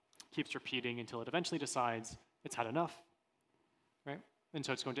block, keeps repeating until it eventually decides it's had enough, right? And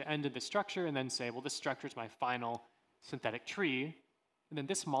so it's going to end in this structure and then say, well, this structure is my final synthetic tree. And then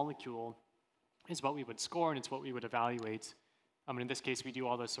this molecule is what we would score, and it's what we would evaluate. In this case, we do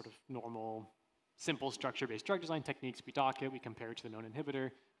all those sort of normal, simple structure-based drug design techniques. We dock it, we compare it to the known inhibitor.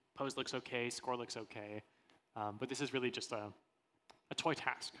 Pose looks okay, score looks okay. But this is really just a toy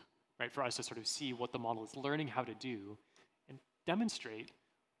task, right, for us to sort of see what the model is learning how to do and demonstrate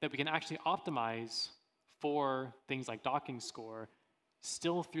that we can actually optimize for things like docking score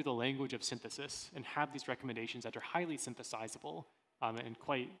still through the language of synthesis and have these recommendations that are highly synthesizable and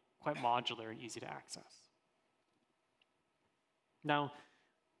quite modular and easy to access. Now,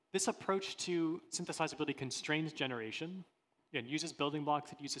 this approach to synthesizability constrains generation. It uses building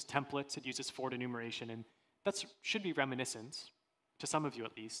blocks, it uses templates, it uses forward enumeration, and that should be reminiscent, to some of you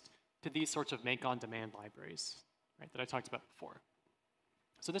at least, to these sorts of make-on-demand libraries, right, that I talked about before.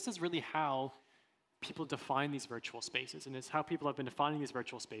 So this is really how people define these virtual spaces, and it's how people have been defining these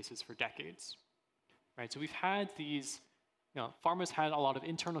virtual spaces for decades, right? So we've had these, pharma's had a lot of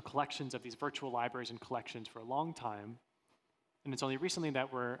internal collections of these virtual libraries and collections for a long time, and it's only recently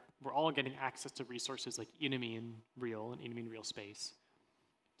that we're all getting access to resources like enamine real and enamine real space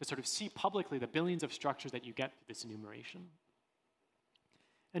to sort of see publicly the billions of structures that you get through this enumeration.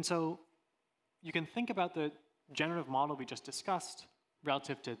 And so you can think about the generative model we just discussed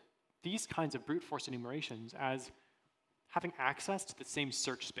relative to these kinds of brute force enumerations as having access to the same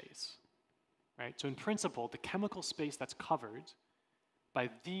search space, right? So in principle, the chemical space that's covered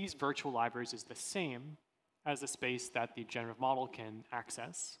by these virtual libraries is the same as the space that the generative model can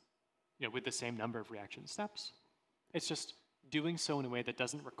access, with the same number of reaction steps. It's just doing so in a way that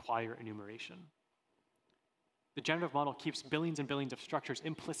doesn't require enumeration. The generative model keeps billions and billions of structures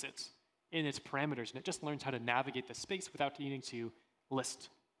implicit in its parameters, and it just learns how to navigate the space without needing to list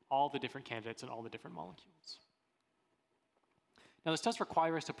all the different candidates and all the different molecules. Now, this does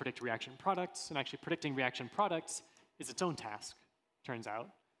require us to predict reaction products, and actually predicting reaction products is its own task, turns out,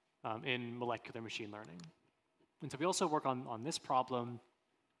 in molecular machine learning. And so we also work on this problem.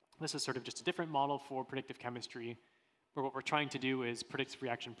 This is sort of just a different model for predictive chemistry, where what we're trying to do is predict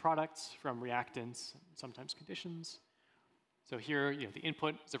reaction products from reactants, and sometimes conditions. So here, the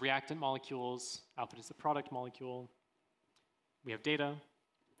input is the reactant molecules, output is the product molecule. We have data.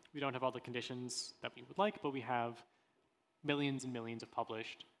 We don't have all the conditions that we would like, but we have millions and millions of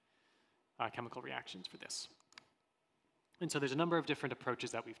published chemical reactions for this. And so there's a number of different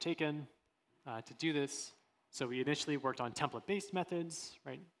approaches that we've taken to do this. So we initially worked on template-based methods,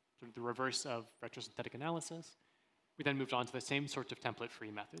 right, sort of the reverse of retrosynthetic analysis. We then moved on to the same sorts of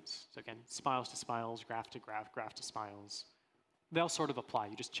template-free methods. So again, spiles to spiles, graph to graph, graph to spiles. They all sort of apply.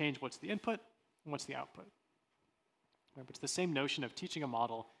 You just change what's the input and what's the output. Right, but it's the same notion of teaching a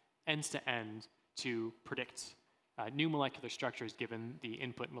model ends to end to predict new molecular structures given the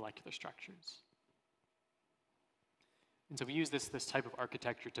input molecular structures. And so we use this type of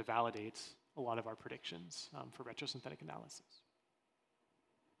architecture to validate a lot of our predictions for retrosynthetic analysis.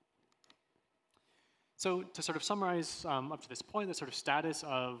 So to sort of summarize up to this point, the sort of status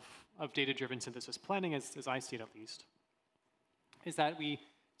of data-driven synthesis planning, as I see it at least, is that we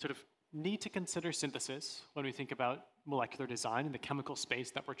sort of need to consider synthesis when we think about molecular design in the chemical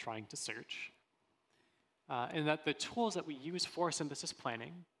space that we're trying to search. And that the tools that we use for synthesis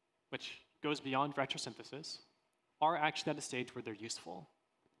planning, which goes beyond retrosynthesis, are actually at a stage where they're useful.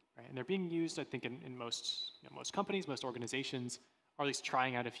 Right? And they're being used, I think, in most, most companies, most organizations, or at least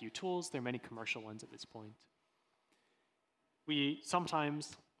trying out a few tools. There are many commercial ones at this point. We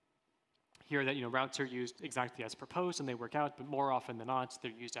sometimes hear that routes are used exactly as proposed and they work out, but more often than not, they're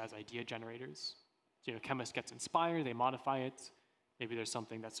used as idea generators. So, chemist gets inspired, they modify it. Maybe there's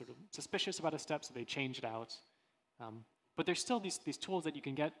something that's sort of suspicious about a step, so they change it out. But there's still these tools that you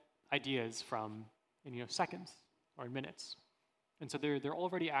can get ideas from in seconds or in minutes. And so they're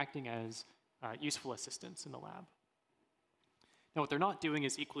already acting as useful assistants in the lab. Now, what they're not doing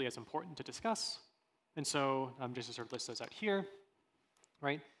is equally as important to discuss. And so just to sort of list those out here,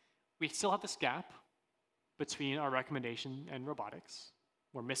 right? We still have this gap between our recommendation and robotics.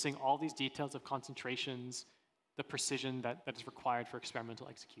 We're missing all these details of concentrations, the precision that is required for experimental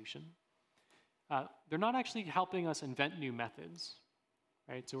execution. They're not actually helping us invent new methods,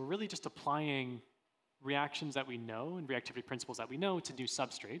 right? So we're really just applying reactions that we know and reactivity principles that we know to new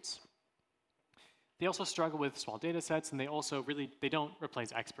substrates. They also struggle with small data sets, and they don't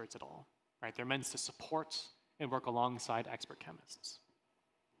replace experts at all, right? They're meant to support and work alongside expert chemists.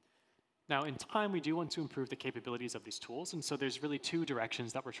 Now, in time, we do want to improve the capabilities of these tools, and so there's really two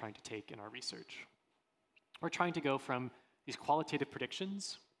directions that we're trying to take in our research. We're trying to go from these qualitative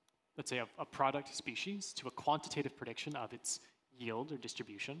predictions, let's say of a product species, to a quantitative prediction of its yield or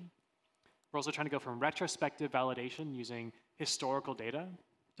distribution. We're also trying to go from retrospective validation using historical data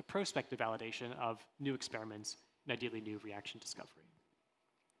to prospective validation of new experiments and ideally new reaction discovery.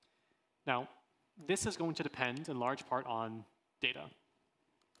 Now, this is going to depend in large part on data.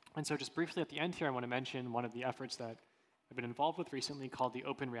 And so just briefly at the end here, I want to mention one of the efforts that I've been involved with recently called the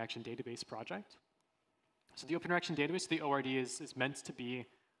Open Reaction Database Project. So the Open Reaction Database, the ORD, is meant to be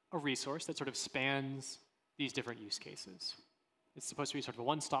a resource that sort of spans these different use cases. It's supposed to be sort of a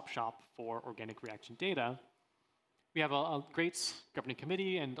one-stop shop for organic reaction data. We have a great governing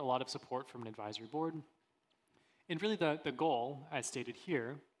committee and a lot of support from an advisory board. And really the goal, as stated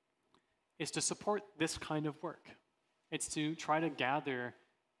here, is to support this kind of work. It's to try to gather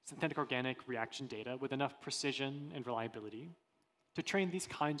synthetic organic reaction data with enough precision and reliability to train these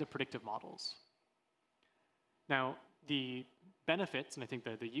kinds of predictive models. Now, the benefits, and I think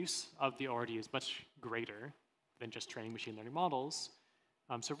the use of the ORD is much greater than just training machine learning models.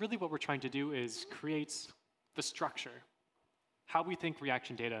 So really what we're trying to do is create the structure, how we think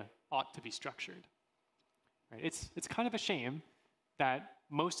reaction data ought to be structured. Right? It's kind of a shame that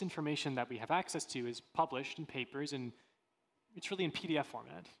most information that we have access to is published in papers, and it's really in PDF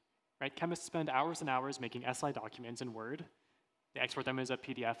format. Right? Chemists spend hours and hours making SI documents in Word. They export them as a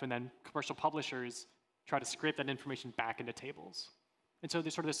PDF, and then commercial publishers try to scrape that information back into tables. And so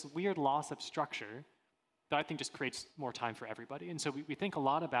there's sort of this weird loss of structure that I think just creates more time for everybody. And so we think a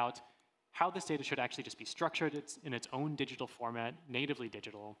lot about how this data should actually just be structured. It's in its own digital format, natively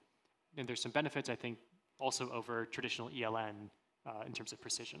digital. And there's some benefits, I think, also over traditional ELN in terms of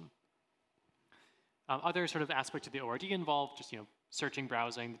precision. Other sort of aspects of the ORD involve just searching,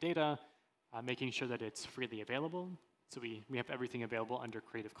 browsing the data, making sure that it's freely available. So we have everything available under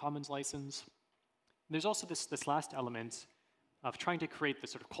Creative Commons license. And there's also this last element of trying to create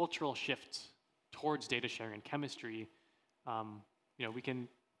this sort of cultural shift towards data sharing in chemistry. We can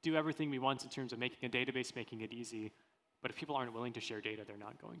do everything we want in terms of making a database, making it easy, but if people aren't willing to share data, they're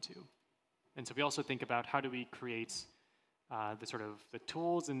not going to. And so we also think about how do we create the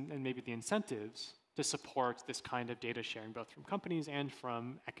tools and maybe the incentives to support this kind of data sharing, both from companies and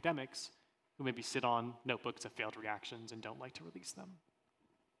from academics who maybe sit on notebooks of failed reactions and don't like to release them.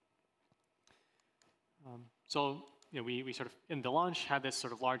 We sort of, in the launch, had this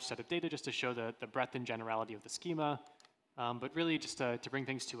sort of large set of data just to show the breadth and generality of the schema. But really, just to bring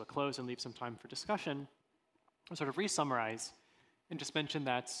things to a close and leave some time for discussion, I'll sort of re-summarize and just mention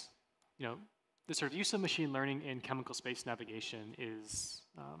that the sort of use of machine learning in chemical space navigation is,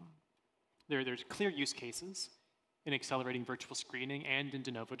 there's clear use cases in accelerating virtual screening and in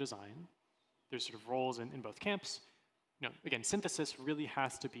de novo design. There's sort of roles in both camps. Again, synthesis really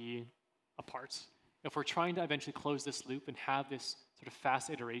has to be a part. If we're trying to eventually close this loop and have this sort of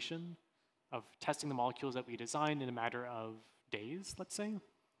fast iteration of testing the molecules that we design in a matter of days, let's say,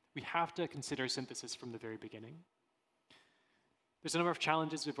 we have to consider synthesis from the very beginning. There's a number of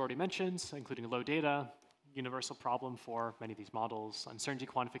challenges we've already mentioned, including low data, universal problem for many of these models, uncertainty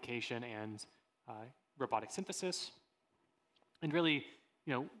quantification, and robotic synthesis. And really,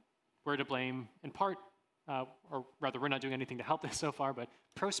 we're to blame in part, or rather, we're not doing anything to help this so far, but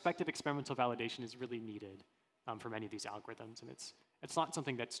prospective experimental validation is really needed for many of these algorithms. And it's not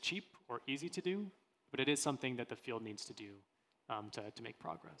something that's cheap or easy to do, but it is something that the field needs to do to make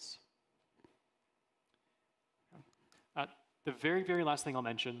progress. The very, very last thing I'll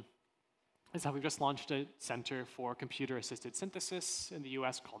mention is that we've just launched a Center for Computer-Assisted Synthesis in the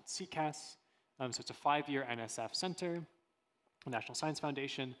US called CCAS. So it's a 5-year NSF center, a National Science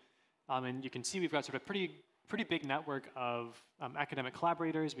Foundation. And you can see we've got sort of pretty big network of academic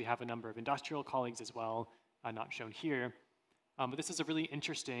collaborators. We have a number of industrial colleagues as well, not shown here. But this is a really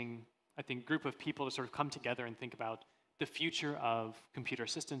interesting, I think, group of people to sort of come together and think about the future of computer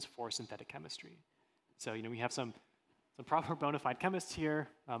assistance for synthetic chemistry. So we have some proper bona fide chemists here,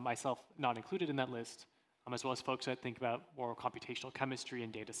 myself not included in that list, as well as folks that think about more computational chemistry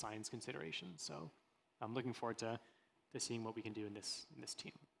and data science considerations. So I'm looking forward to seeing what we can do in this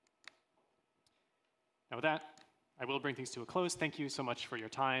team. Now with that, I will bring things to a close. Thank you so much for your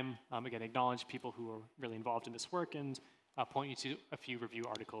time. Again, acknowledge people who are really involved in this work, and point you to a few review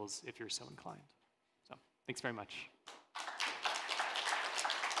articles if you're so inclined. So thanks very much.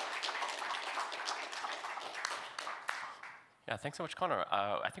 Yeah, thanks so much, Connor.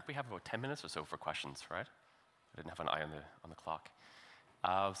 I think we have about 10 minutes or so for questions, right? I didn't have an eye on the clock.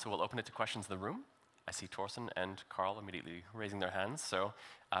 So we'll open it to questions in the room. I see Torsten and Carl immediately raising their hands. So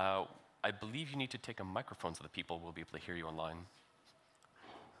I believe you need to take a microphone so that people will be able to hear you online.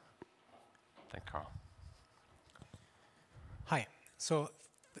 Thanks, Carl. Hi. So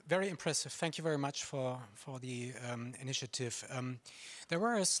very impressive. Thank you very much for the initiative. There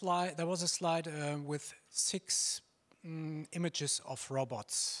was a slide with 6 images of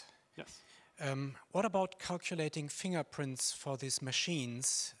robots. Yes. What about calculating fingerprints for these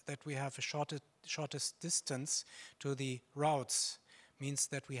machines that we have a shortest distance to the routes? Means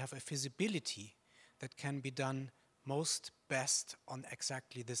that we have a feasibility that can be done most best on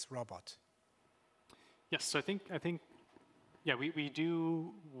exactly this robot. Yes, so I think, yeah, we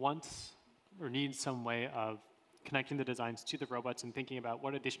do want or need some way of connecting the designs to the robots and thinking about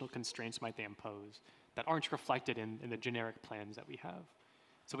what additional constraints might they impose that aren't reflected in the generic plans that we have.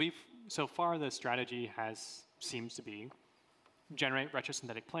 So far the strategy seems to be generate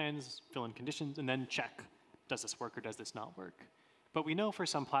retrosynthetic plans, fill in conditions, and then check, does this work or does this not work? But we know for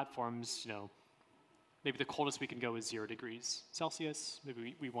some platforms, maybe the coldest we can go is 0 degrees Celsius.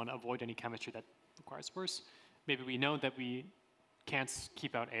 Maybe we want to avoid any chemistry that requires worse. Maybe we know that we can't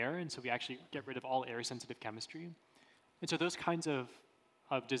keep out air, and so we actually get rid of all air-sensitive chemistry. And so those kinds of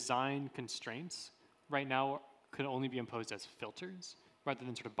design constraints right now could only be imposed as filters, rather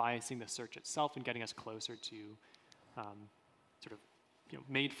than sort of biasing the search itself and getting us closer to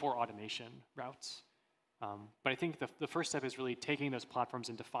made for automation routes. But I think the first step is really taking those platforms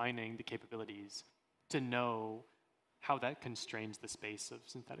and defining the capabilities to know how that constrains the space of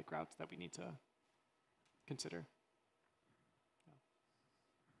synthetic routes that we need to consider. Yeah.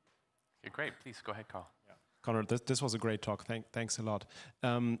 Okay, great. Please go ahead, Carl. Yeah. Connor, this was a great talk. Thanks a lot.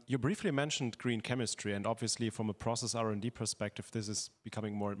 You briefly mentioned green chemistry, and obviously from a process R&D perspective, this is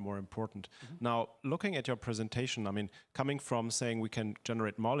becoming more and more important. Mm-hmm. Now, looking at your presentation, I mean, coming from saying we can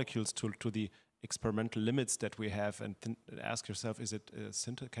generate molecules to the experimental limits that we have, and ask yourself,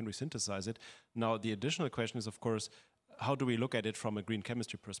 can we synthesize it? Now, the additional question is, of course, how do we look at it from a green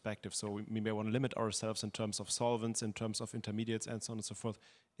chemistry perspective? So we may want to limit ourselves in terms of solvents, in terms of intermediates, and so on and so forth.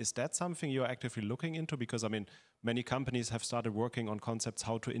 Is that something you're actively looking into? Because, I mean, many companies have started working on concepts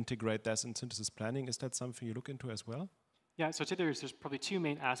how to integrate this in synthesis planning. Is that something you look into as well? Yeah, so there's probably 2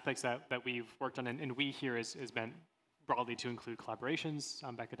 main aspects that we've worked on, and we here is meant broadly to include collaborations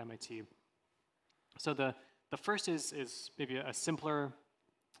back at MIT. So the first is maybe a simpler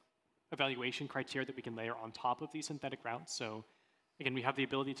evaluation criteria that we can layer on top of these synthetic routes. So again, we have the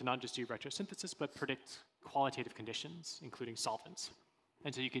ability to not just do retrosynthesis, but predict qualitative conditions, including solvents.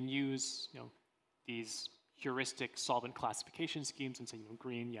 And so you can use these heuristic solvent classification schemes and say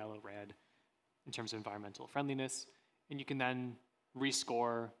green, yellow, red in terms of environmental friendliness. And you can then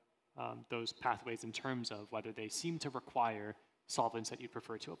rescore those pathways in terms of whether they seem to require solvents that you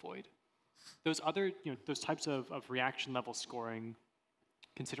prefer to avoid. Those other, those types of reaction level scoring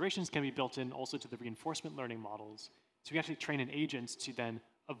considerations can be built in also to the reinforcement learning models. So we actually train an agent to then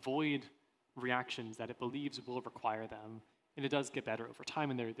avoid reactions that it believes will require them. And it does get better over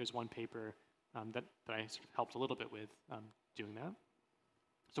time. And there's one paper that I sort of helped a little bit with doing that.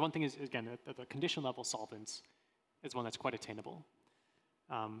 So one thing is, again, the condition level solvents is one that's quite attainable.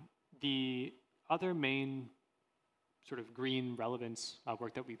 The other main sort of green relevance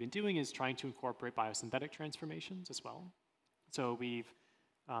work that we've been doing is trying to incorporate biosynthetic transformations as well. So we've,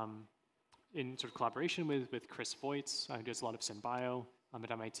 in sort of collaboration with Chris Voits, who does a lot of SynBio at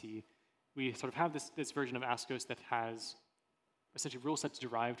MIT, we sort of have this version of ASCOS that has essentially rule sets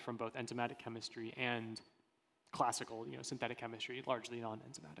derived from both enzymatic chemistry and classical, synthetic chemistry, largely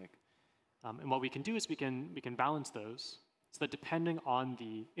non-enzymatic. And what we can do is we can balance those so that depending on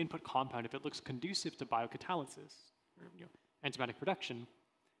the input compound, if it looks conducive to biocatalysis, or enzymatic production,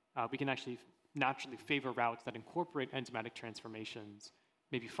 we can actually naturally favor routes that incorporate enzymatic transformations,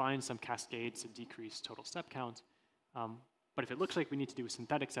 maybe find some cascades to decrease total step count. But if it looks like we need to do a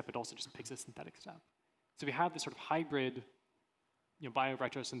synthetic step, it also just picks a synthetic step. So we have this sort of hybrid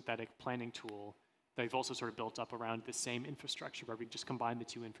bio-retrosynthetic planning tool that we've also sort of built up around the same infrastructure where we just combine the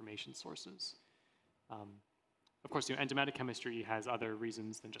 2 information sources. Of course, enzymatic chemistry has other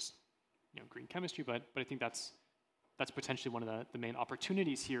reasons than just green chemistry, but I think that's potentially one of the main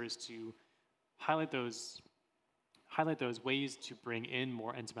opportunities here is to highlight those highlight those ways to bring in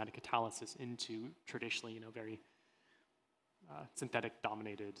more enzymatic catalysis into traditionally, very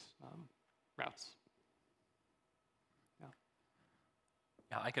synthetic-dominated routes.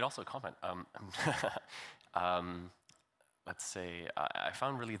 Yeah, I could also comment. Let's say I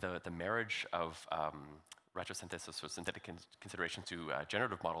found really the marriage of retrosynthesis or synthetic considerations to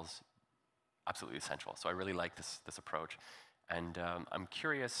generative models absolutely essential. So I really like this approach. And I'm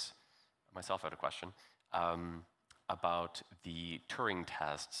curious, myself I had a question, about the Turing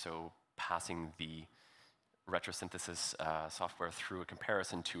test, so passing the retrosynthesis software through a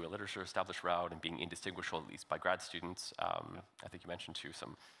comparison to a literature-established route and being indistinguishable, at least by grad students. I think you mentioned too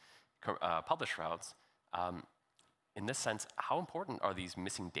some published routes. In this sense, how important are these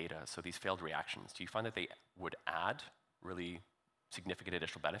missing data, so these failed reactions? Do you find that they would add really significant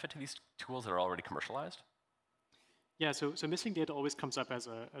additional benefit to these tools that are already commercialized? Yeah, so missing data always comes up as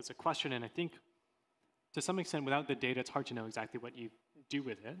a question, and I think to some extent, without the data, it's hard to know exactly what you do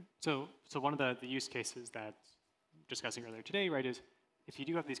with it. So one of the use cases that we were discussing earlier today, right, is if you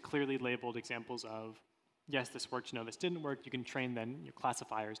do have these clearly labeled examples of, yes, this worked, no, this didn't work, you can train then your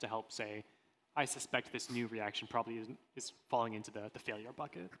classifiers to help say, I suspect this new reaction probably is falling into the failure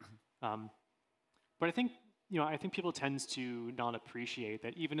bucket. But I think people tend to not appreciate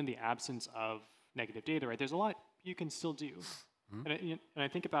that even in the absence of negative data, right, there's a lot you can still do. And I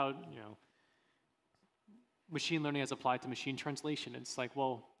think about, machine learning as applied to machine translation. It's like,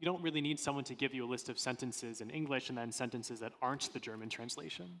 well, you don't really need someone to give you a list of sentences in English and then sentences that aren't the German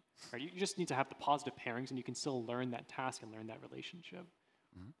translation. Right? You just need to have the positive pairings, and you can still learn that task and learn that relationship.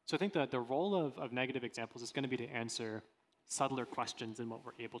 So I think that the role of negative examples is going to be to answer subtler questions than what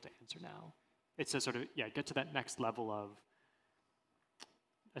we're able to answer now. It's to sort of, get to that next level of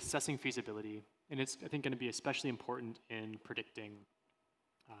assessing feasibility. And it's, I think, going to be especially important in predicting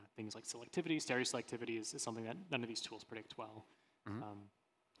things like selectivity. Stereoselectivity is something that none of these tools predict well.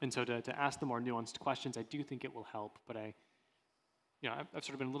 And so to ask the more nuanced questions, I do think it will help. But I've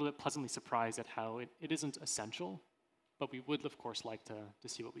sort of been a little bit pleasantly surprised at how it isn't essential. But we would, of course, like to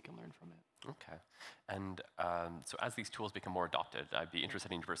see what we can learn from it. Okay. And so as these tools become more adopted, I'd be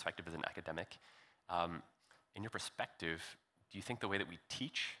interested in your perspective as an academic. In your perspective, do you think the way that we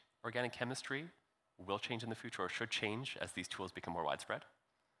teach organic chemistry will change in the future or should change as these tools become more widespread?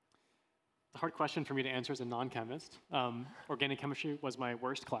 The hard question for me to answer as a non-chemist. Organic chemistry was my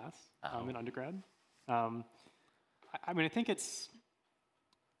worst class in undergrad. I think it's,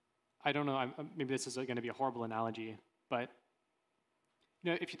 I don't know, maybe this is going to be a horrible analogy, but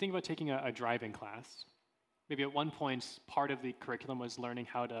if you think about taking a driving class, maybe at one point part of the curriculum was learning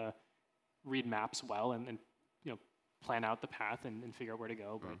how to read maps well and plan out the path and figure out where to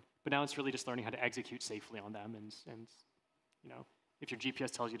go. But now it's really just learning how to execute safely on them. And if your GPS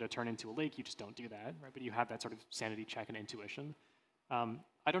tells you to turn into a lake, you just don't do that, right? But you have that sort of sanity check and intuition.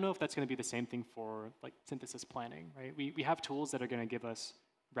 I don't know if that's going to be the same thing for like synthesis planning, right? We have tools that are going to give us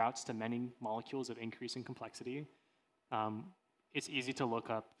routes to many molecules of increasing complexity. It's easy to look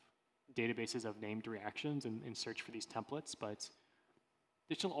up databases of named reactions and search for these templates, but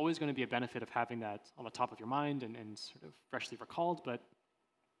there's still always going to be a benefit of having that on the top of your mind and sort of freshly recalled. But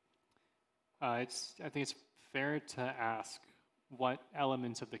I think it's fair to ask what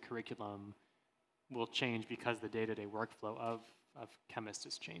elements of the curriculum will change because the day-to-day workflow of chemists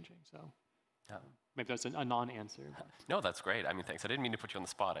is changing. So maybe that's a non-answer. No, that's great. I mean, thanks. I didn't mean to put you on the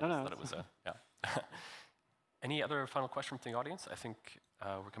spot. I just thought it was yeah. Any other final question from the audience? I think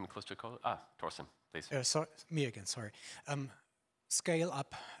we're coming close to a close. Torsten, please. Sorry, me again, sorry. Scale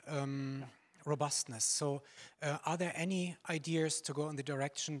up robustness. So are there any ideas to go in the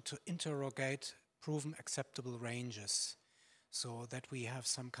direction to interrogate proven acceptable ranges so that we have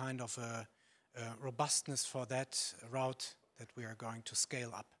some kind of a robustness for that route that we are going to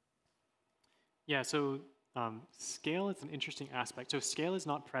scale up? Yeah, so scale is an interesting aspect. So scale is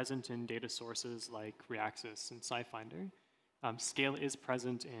not present in data sources like Reaxys and SciFinder. Scale is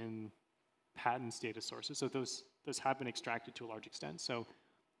present in patents data sources. So those have been extracted to a large extent. So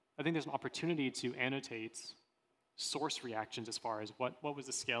I think there's an opportunity to annotate source reactions as far as what was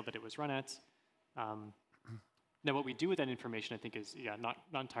the scale that it was run at. Now, what we do with that information, I think, is not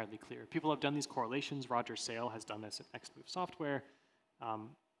entirely clear. People have done these correlations. Roger Sale has done this at XMove Software.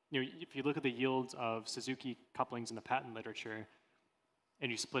 If you look at the yields of Suzuki couplings in the patent literature, and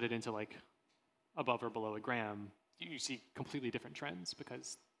you split it into like above or below a gram, you see completely different trends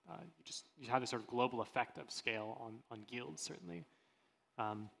because you have this sort of global effect of scale on yields, certainly.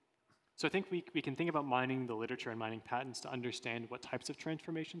 So I think we can think about mining the literature and mining patents to understand what types of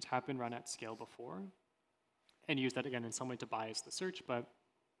transformations have been run at scale before, and use that again in some way to bias the search. But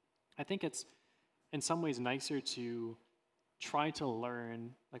I think it's in some ways nicer to try to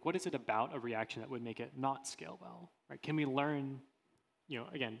learn, like, what is it about a reaction that would make it not scale well, right? Can we learn,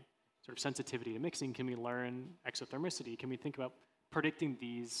 again, sort of sensitivity to mixing? Can we learn exothermicity? Can we think about predicting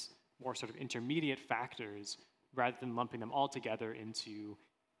these more sort of intermediate factors rather than lumping them all together into,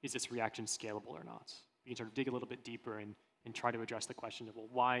 is this reaction scalable or not? We can sort of dig a little bit deeper and try to address the question of, well,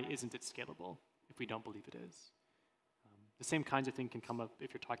 why isn't it scalable if we don't believe it is? The same kinds of thing can come up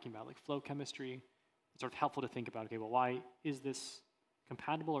if you're talking about like flow chemistry. It's sort of helpful to think about, okay, well, why is this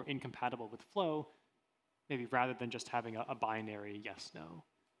compatible or incompatible with flow? Maybe rather than just having a binary yes/no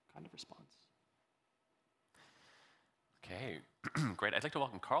kind of response. Okay, great. I'd like to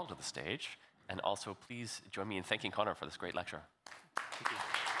welcome Carl to the stage, and also please join me in thanking Connor for this great lecture. Thank you.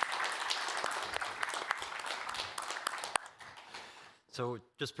 So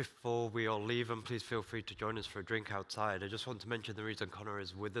just before we all leave, and please feel free to join us for a drink outside, I just want to mention the reason Connor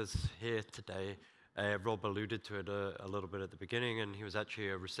is with us here today. Rob alluded to it a little bit at the beginning, and he was actually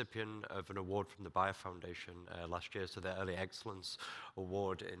a recipient of an award from the Bio Foundation last year, so the Early Excellence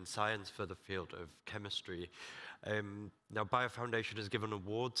Award in Science for the field of chemistry. Now, Bio Foundation has given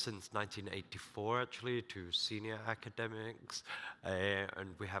awards since 1984, actually, to senior academics,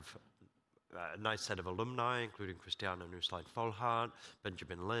 and we have a nice set of alumni, including Christiana Nusslein-Volhard,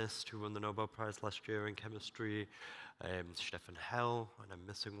 Benjamin List, who won the Nobel Prize last year in chemistry, Stefan Hell, and I'm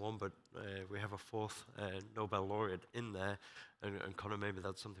missing one, but we have a fourth Nobel laureate in there. And Connor, maybe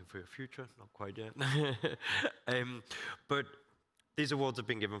that's something for your future, not quite yet. But these awards have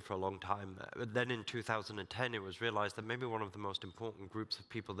been given for a long time. Then in 2010, it was realized that maybe one of the most important groups of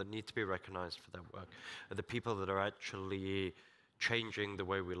people that need to be recognized for their work are the people that are actually changing the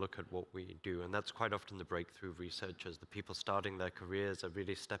way we look at what we do. And that's quite often the breakthrough researchers, the people starting their careers are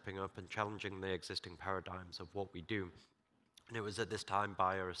really stepping up and challenging the existing paradigms of what we do. And it was at this time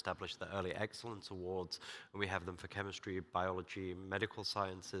Bayer established the Early Excellence Awards, and we have them for chemistry, biology, medical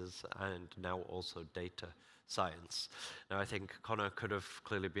sciences, and now also data science. Now, I think Connor could have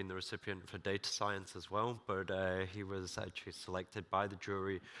clearly been the recipient for data science as well, but he was actually selected by the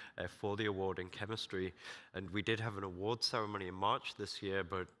jury for the award in chemistry. And we did have an award ceremony in March this year,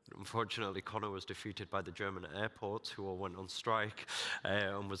 but unfortunately Connor was defeated by the German airports, who all went on strike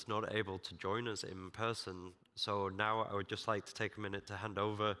and was not able to join us in person. So now I would just like to take a minute to hand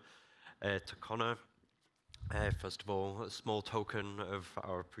over to Connor. First of all, a small token of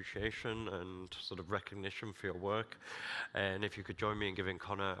our appreciation and sort of recognition for your work. And if you could join me in giving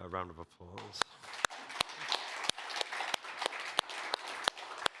Connor a round of applause.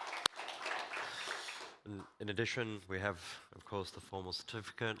 And in addition, we have, of course, the formal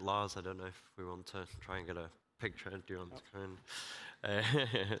certificate. Lars, I don't know if we want to try and get a picture. Do you want to try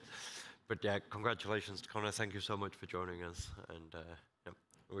and? But yeah, congratulations to Connor. Thank you so much for joining us. And yeah,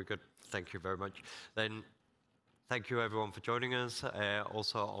 we're good. Thank you very much. Then, thank you everyone for joining us,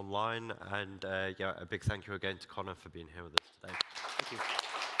 also online. And yeah, a big thank you again to Connor for being here with us today. Thank you.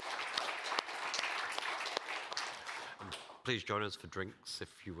 And please join us for drinks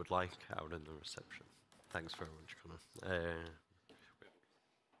if you would like out in the reception. Thanks very much, Connor.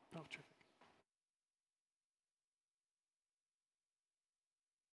 Oh, terrific.